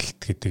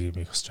сэргийлэлт гэдэг юм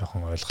их бас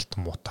жоохон ойлголт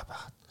муутай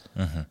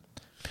байгаа.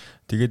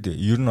 Тэгээд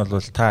ер нь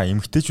бол та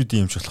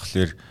эмгтээчүүдийн эмч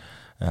болохоор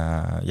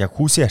яг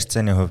хүүсийн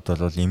харьцааны хувьд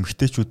бол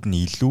эмгтээчүүд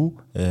нь илүү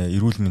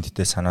эрүүл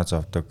мэндэд санаа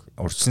зовдөг,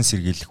 урьдчилан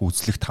сэргийлэх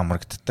үзлэгт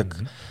хамрагддаг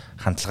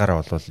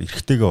хандлагаараа бол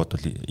эрэгтэйгээ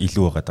бол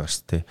илүү байгаа даа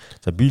шүү дээ.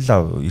 За би л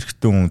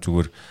эрэгтэй хүн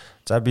зүгээр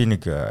за би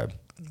нэг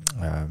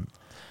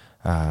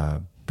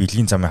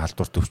бэлгийн замын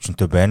халдварт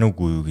өвчнөд байна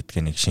уугүй юу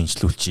гэдгийг нэг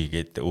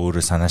шинжилүүлчихье гээд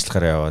өөрөө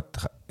санаачлахаараа яваад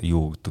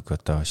юу өгдөг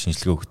одоо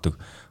шинжилгээ өгдөг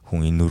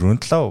хүн энэ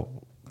өрөөнд л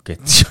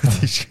гэдэг шүү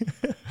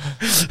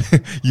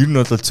дээ. Ер нь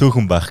бол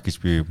цөөхөн байх гэж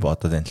би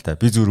бодоод байна л та.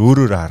 Би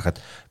зүгээр өөрөөрөө харахад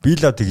би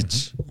л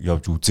тэгж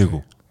явж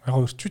үзээгүй. Яг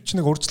өрчүүч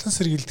нэг урьдчилан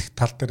сэргийлэх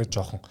тал дээр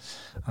жоохон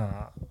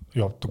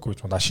явдаггүй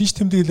юм. Шинж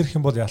тэмдэг илэрх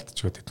юм бол яалтч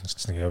гэдэг нь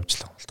ч нэг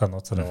явж л байгаа. Та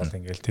нууцараа бол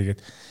ингээл тэгээд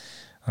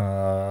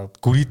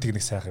гүрийдэг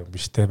нэг сайхан юм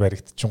биш те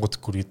баригдчихгууд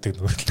гүрийдэг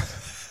нөр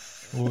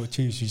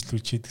чи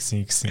шинжилүүлж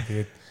гэсэн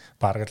тэгээд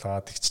бараг л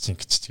аваад тэгчих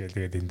гээл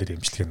тэгээд энэ дэр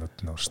эмчилгээнүүд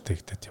нь өөртөө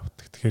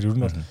явдаг. Тэгэхээр ер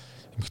нь бол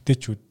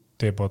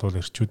эмгтээчүүдтэй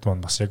бодвол эрчүүд маань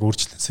бас яг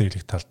өөрчлөлт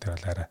сэргийлэх тал дээр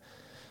бол арай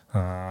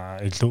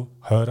илүү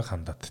хойрог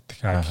хандаад байдаг.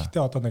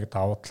 Гэхдээ одоо нэг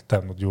давуу талтай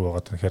юмуд юу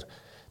байгаа гэхээр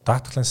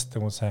даатгалын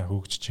системүүд сайн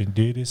хөгжиж чинь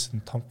дээрээс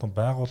нь том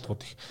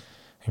байгууллагууд их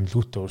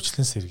эмнэлгүүтээ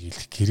урьдчилан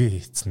сэргийлэх гэрээ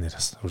хийцснээр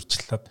бас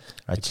урьдчилаад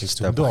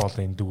ажилчдаа зөндөө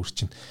олон энэ дүүр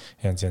чинь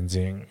янз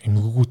янзын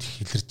эмгэгүүд их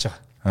илэрж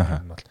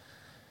байгаа. Энэ бол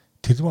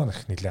тэр маань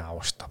их нэлээд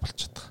авааштай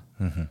болчиход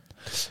байгаа.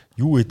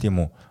 Юу гэдэг юм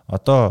уу?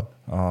 Одоо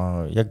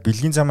яг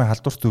бэлгийн замын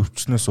халдварт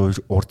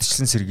өвчнөөс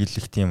урьдчилан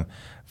сэргийлэх тийм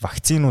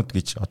вакцинууд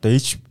гэж одоо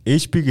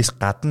HPV-гээс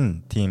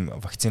гадна тийм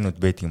вакцинууд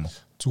байдаг юм уу?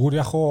 Зүгээр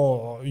яг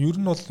уу ер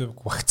нь бол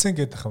вакцин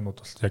гэдэг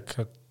юмнууд бол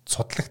яг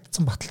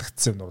судлагдсан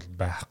батлагдсан юм бол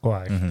байхгүй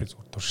аа. Гэхдээ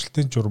зүгээр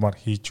туршилтын журмаар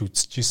хийж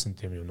үзчихсэн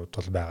тийм юмнууд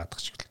бол байгаад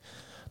байгаа шиг л.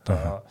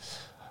 Одоо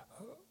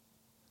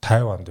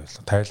Тайванд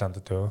байлаа.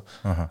 Тайландд байв.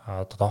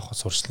 Одоо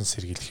доохоос урьдчилан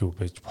сэргийлэх юу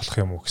байж болох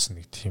юм уу гэсэн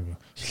нэг тийм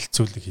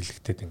хилцүүлэг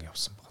хэлэгдээд ингэ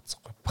явсан байгаа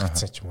зүггүй.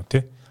 Вакцин ч юм уу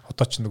тий.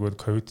 Одоо ч нөгөө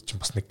ковид ч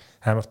бас нэг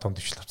амар том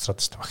дэвшил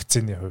авцраад шүү дээ.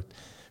 Вакцины хувьд,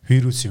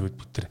 вирусын хувьд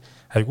бид нар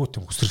айгүй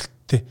тийм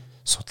өсрэлттэй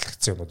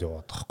судлагдсан юмуд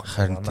яваад байгаа байхгүй.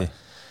 Харин тий.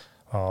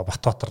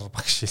 Батбаатар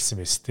багш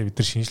хэлсэн байсан тий. Бид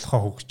нар шинжлэх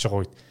ухаан хөгжиж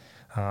байгаа үед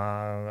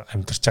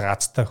амьдарч байгаа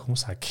азтай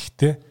хүмүүс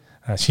гэхдээ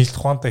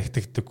шинжлэх ухаантай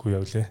итгэдэггүй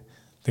явлаа.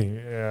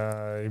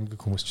 Эмгэг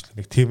хүмүүс ч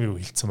нэг тийм юу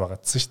хэлсэн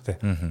байгаа гэсэн шүү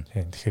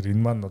дээ. Тэгэхээр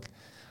энэ маань бол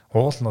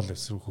уул нь бол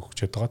эсрэг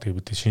хөгжөөд байгаа. Тэгээ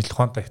бид шинжлэх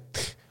ухаантай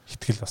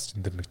итгэл бас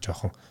энэ дэр нэг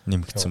жоохон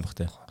нэмэгдсэн баг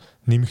тий.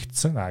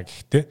 Нэмэгдсэн.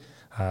 Гэхдээ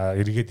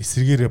эргээд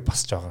эсрэгээрээ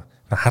бас жоохон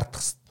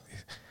хардах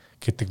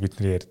гэдэг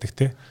бидний ярьдаг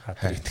тий.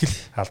 Итгэл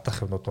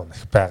алдрах юмнууд байна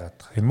их байгаад.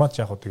 Энэ маань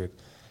яг хөө тэгээд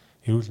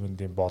эрүүл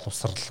мэндийн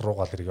боловсрал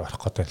руугаа эргээ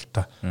орох гэдэг л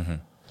та.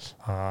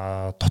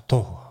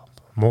 Дутуу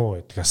муу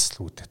гэдгээс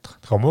л үүдээд байгаа.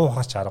 Тэгэхээр муу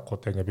хаач аргагүй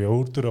ингээ би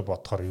өөр дөрөө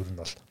бодохоор ер нь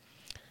бол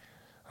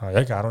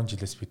яг 10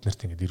 жилээс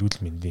биднэрт ингээ эрүүл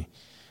мэндийн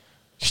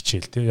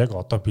хичээл тий яг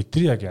одоо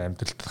бидний яг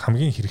амьдралд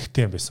хамгийн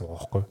хэрэгтэй юм байсан байгаа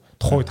байхгүй.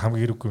 Тухайн үед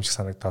хамгийн хэрэггүй юм шиг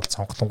санагдаад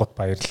цонхлонгот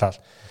баярлал.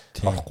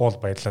 Авахгүй бол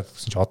баярлал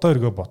гэсэн чи одоо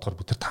эргөө бодохоор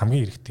бидэрт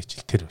хамгийн хэрэгтэй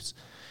хичээл тэр байсан.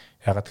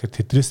 Ягаад тэгэхээр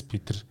тэдрээс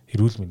бид нар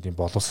эрүүл мэндийн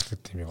боловсрол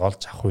гэдэг юмыг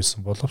олж авах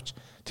байсан боловч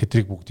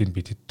тэдрийг бүгдийг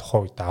бид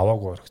тухайн үед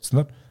аваагүй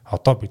орхицсноор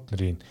одоо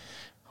бидний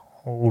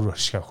өөр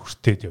ашиг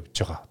хүртээд явж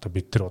байгаа. Одоо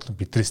бид нар болон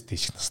бидрээс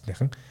дээш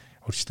насныхан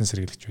өрчлөн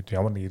сэргийлэгчүүд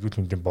ямар нэг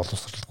эрүүл мэндийн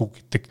боловсролгүй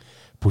гэдэг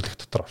бүлэг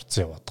дотор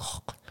орцсон яваад байгаа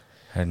байхгүй.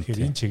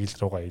 Харин энэ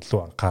чиглэл рүүгээ илүү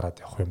анхаарал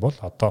явах юм бол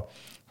одоо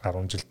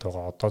 10 жилд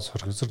байгаа одоо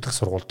сургалтын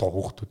сургуульд байгаа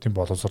хүүхдүүдийн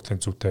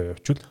боловсролын зүйтэй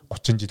явуучвал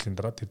 30 жилийн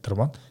дараа тэд нар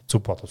маань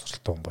зөв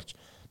боловсролтой хүн болж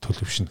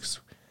төлөвшнө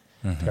гэсэн.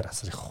 Тэгэхээр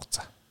асар их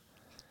хугацаа.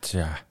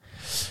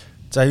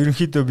 За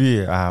ерөнхийдөө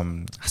би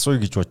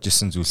асууя гэж бодож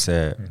исэн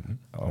зүйлсээ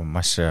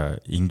маш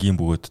энгийн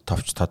бөгөөд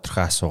товч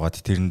тодорхой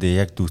асуугаад тэрэндээ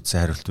яг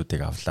дүүцсэн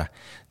хариултуудыг авлаа.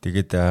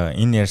 Тэгээд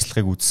энэ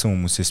ярилцлагыг үзсэн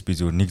хүмүүсээс би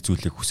зөвхөн нэг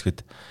зүйлийг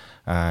хүсгэд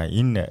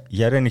энэ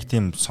яриа нэг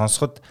тийм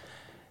сонсоход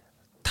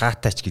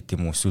таатаач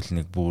гэдэг юм уу эсвэл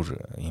нэг бүр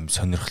юм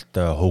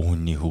сонирхолтой хөв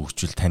хүний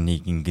хөгжил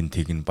таныг ингэн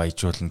тэгн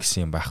баяжуулна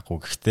гэсэн юм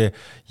байхгүй. Гэхдээ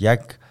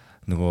яг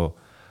нөгөө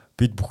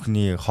бид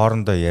бүхний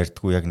хоорондоо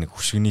ярьдгүй яг нэг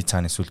хөшгөний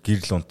цаана эсвэл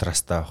гэрэл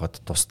унтраастай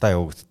байхад тусдаа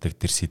явагддаг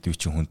тэр сэдвийг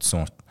чинь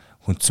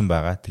хүндсэн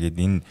байгаа. Тэгээд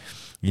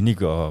энийг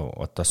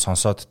одоо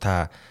сонсоод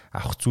та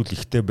авах зүйл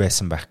ихтэй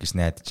байсан байх гэж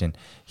найдаж байна.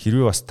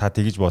 Хэрвээ бас та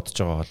тэгж бодож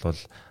байгаа бол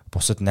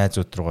бусад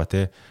найзууд руугаа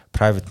те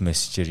private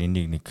messenger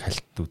энийг нэг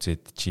хальт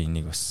үзээд чи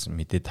энийг бас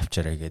мэдээд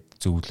авчаарай гэд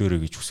зөвлөөрэй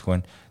гэж хүсэх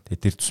байна.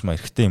 Тэгээд тэр тусмаа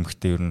эрэгтэй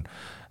эмэгтэй ер нь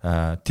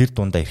тэр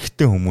дундаа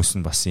эрэгтэй хүмүүс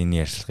нь бас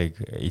энэ ярилцлагыг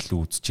илүү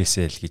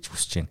үзчихээсэй л гэж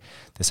хүсэж байна.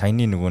 Тэгээд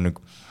саяны нөгөө нэг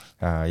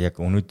яг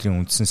өнөөдрийн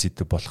үндсэн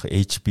сэдэв болох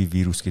HB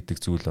вирус гэдэг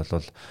зүйл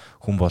бол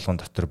хүн болгон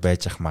дотор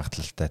байж ах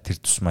магадлалтай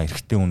тэр тусмаа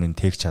эрэгтэй үнэн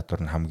тээх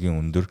чадвар нь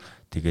хамгийн өндөр.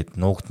 Тэгээд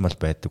нуугдмал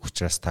байдаг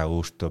учраас та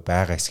өөртөө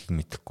байгаа эсхийг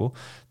мэдэхгүй.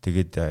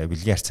 Тэгээд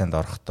бэлгийн харьцаанд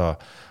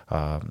орохдоо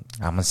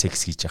аман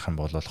секс хийж яхах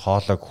юм бол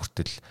хоолойг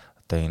хүртэл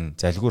одоо энэ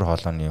залгуур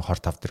хоолойны хор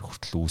тав дээр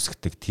хүртэл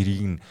үүсгдэг.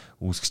 Тэрийг нь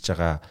үүсгэж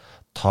байгаа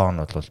тоо нь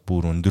бол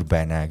бүр өндөр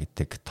байна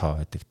гэдэг тоо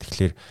байдаг.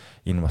 Тэгэхээр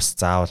энэ бас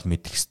заавал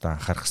мэдэх ёстой,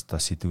 анхаарах ёстой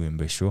сэдв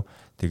юм байна шүү.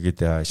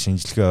 Тэгээд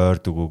шинжилгээ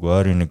ойрд өгөөг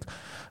ойрын нэг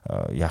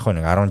яг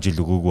нэг 10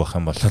 жил өгөөг байх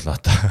юм бол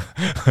одоо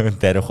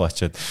дарих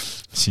очоод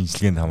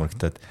шинжилгээнд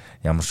хамрагдаад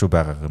ямар шүү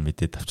байгаагаа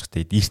мэдээд авчих.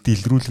 Тэгээд эрт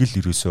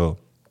илрүүлгэл ерөөсөө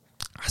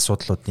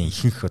асуудлуудын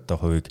ихэнх одоо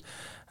хувийг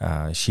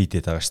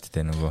шийдээд байгаа шүү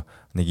дээ. Нөгөө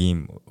нэг ийм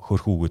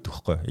хөрхөө өгöd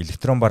байхгүй.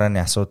 Электрон барааны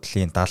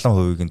асуудлын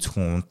 70%-ийг нь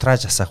зөвхөн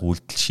унтрааж асаах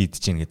үйлдэл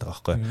шийдэж гин гэдэг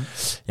байгаа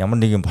байхгүй. Ямар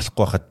нэг юм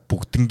болохгүй байхад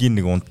бүгднгийн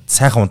нэг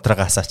сайхан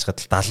унтраагаа асаачхад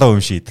 70%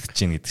 шийдэж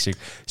гин гэдэг шиг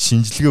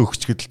шинжилгээ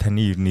өгчгөд л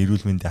таны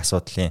эрүүл мэндийн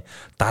асуудлын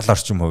 70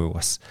 орчим хувийг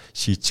бас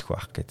шийдчих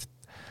байх гэдэг.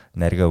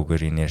 Нарга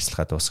үгээр энэ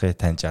ярилцлага дуусгая.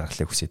 Тань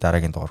жаргалыг хүсье.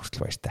 Дараагийн дугаар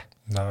хүртэл баяртай.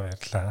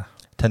 Баярлалаа.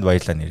 Танд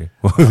баярлалаа нэрээ.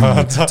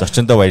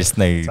 Зочиндоо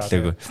баярлснаа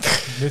хэлээгүй.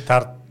 Нэг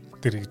тар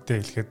дэрэгдээ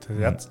хэлэхэд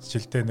янз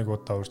жилдээ нэг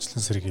удаа урьдчилан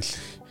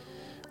сэргийлэх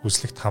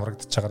үзлэгт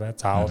хамрагдаж байгаарай.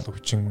 Заавал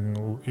өвчин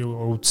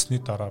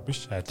өвдсөний дараа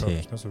биш.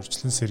 Айлгуулснаас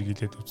урьдчилан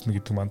сэргийлээд үзнэ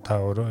гэдэг маань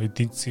та өөрөө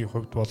эдийн засгийн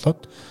хувьд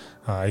болоод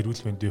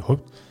эрүүл мэндийн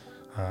хувьд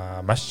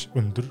маш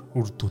өндөр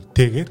үр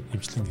дүнтэйгээр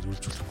эмчилгээ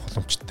хэрэгжүүлэх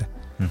боломжтой.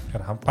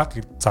 Тэгэхээр хамбаг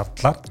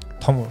зардлаар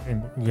том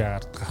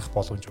ард гарах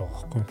боломж байгаа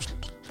байхгүй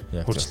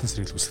эмчилгээ. Урьдчилан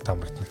сэргийлэх үзлэгт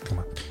хамрагдана гэдэг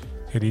маань.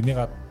 Тэгэхээр энийг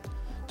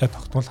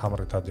тогтмол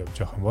хамрагдаад явж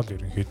явах юм бол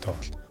ерөнхийдөө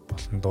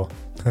болно доо.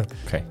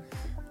 Окей.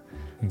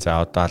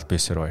 За одоо аль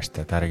бисэр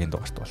баяртай. Дараагийн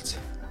дугаарт уулзъя.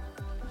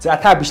 За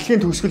та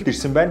бичлэгийн төгсгөлд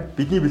ирсэн байна.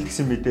 Бидний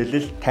бэлтгэсэн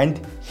мэдээлэл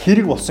танд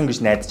хэрэг болсон гэж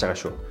найдаж байгаа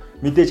шүү.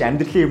 Мэдээж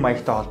амьдралын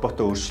маягтай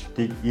холбоотой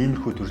өөрчлөлтийг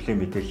иймэрхүү төрлийн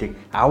мэдээллийг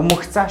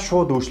авмагцаа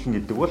шууд өөрчлөн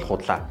гэдэг бол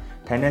худлаа.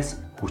 Танаас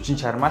хүчин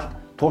чармаалт,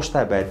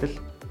 тууштай байдал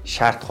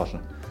шаардах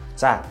болно.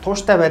 За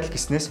тууштай байдал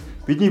гэснээс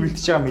бидний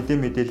бэлтэж байгаа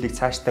мэдээллийг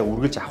цаашдаа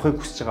үргэлж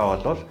авахыг хүсэж байгаа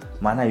бол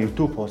манай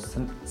YouTube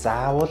хуудсанд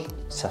заавал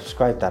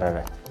subscribe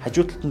дараарай.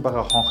 Хажуу талд нь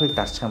байгаа хонхыг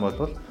дарчих юм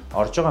бол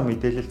орж байгаа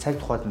мэдээлэл цаг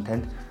тухайд нь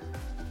танд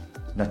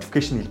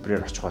notification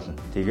хэлбэрээр очих болно.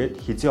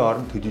 Тэгээд хизээ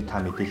орон төдий та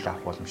мэдээлэл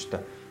авах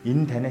боломжтой.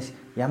 Энэ нь танаас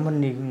ямар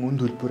нэгэн үн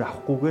төлбөр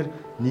авахгүйгээр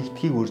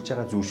нэгдхийг урьж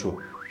байгаа зүйл шүү.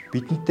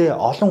 Бидэнтэй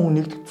олон хүн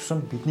нэгдэх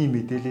тусам бидний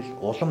мэдээлэл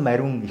улам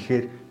мариун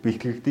ихээр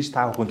бэлтгэгдэж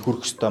та бүхэнд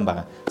хүрэх ёстой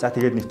байгаа. За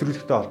тэгээд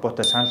нэвтрүүлэгтэй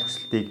холбоотой санал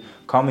хүсэлтийг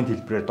комент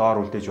хэлбэрээр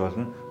доор үлдээж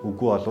болно.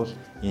 Үгүй болвол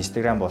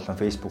Instagram болон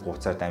Facebook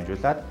хуудасаар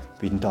дамжуулаад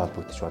бидэнтэй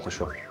холбогдож болно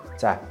шүү.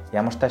 За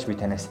ямар тааш би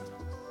танаас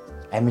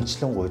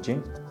амжилтлан гуйж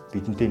юм.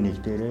 Бидэнтэй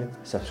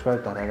нэгдээрээ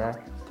subscribe дараарай.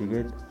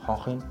 Тэгээд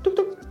хонхын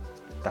дүг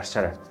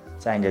дарчаарай.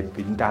 За ингээд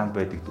бидэнтэй хамт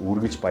байдагт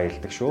үргэлж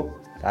баярлалдаг шүү.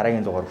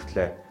 Дараагийн дугаар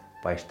хүртэл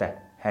баяртай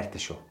хайртай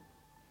шүү.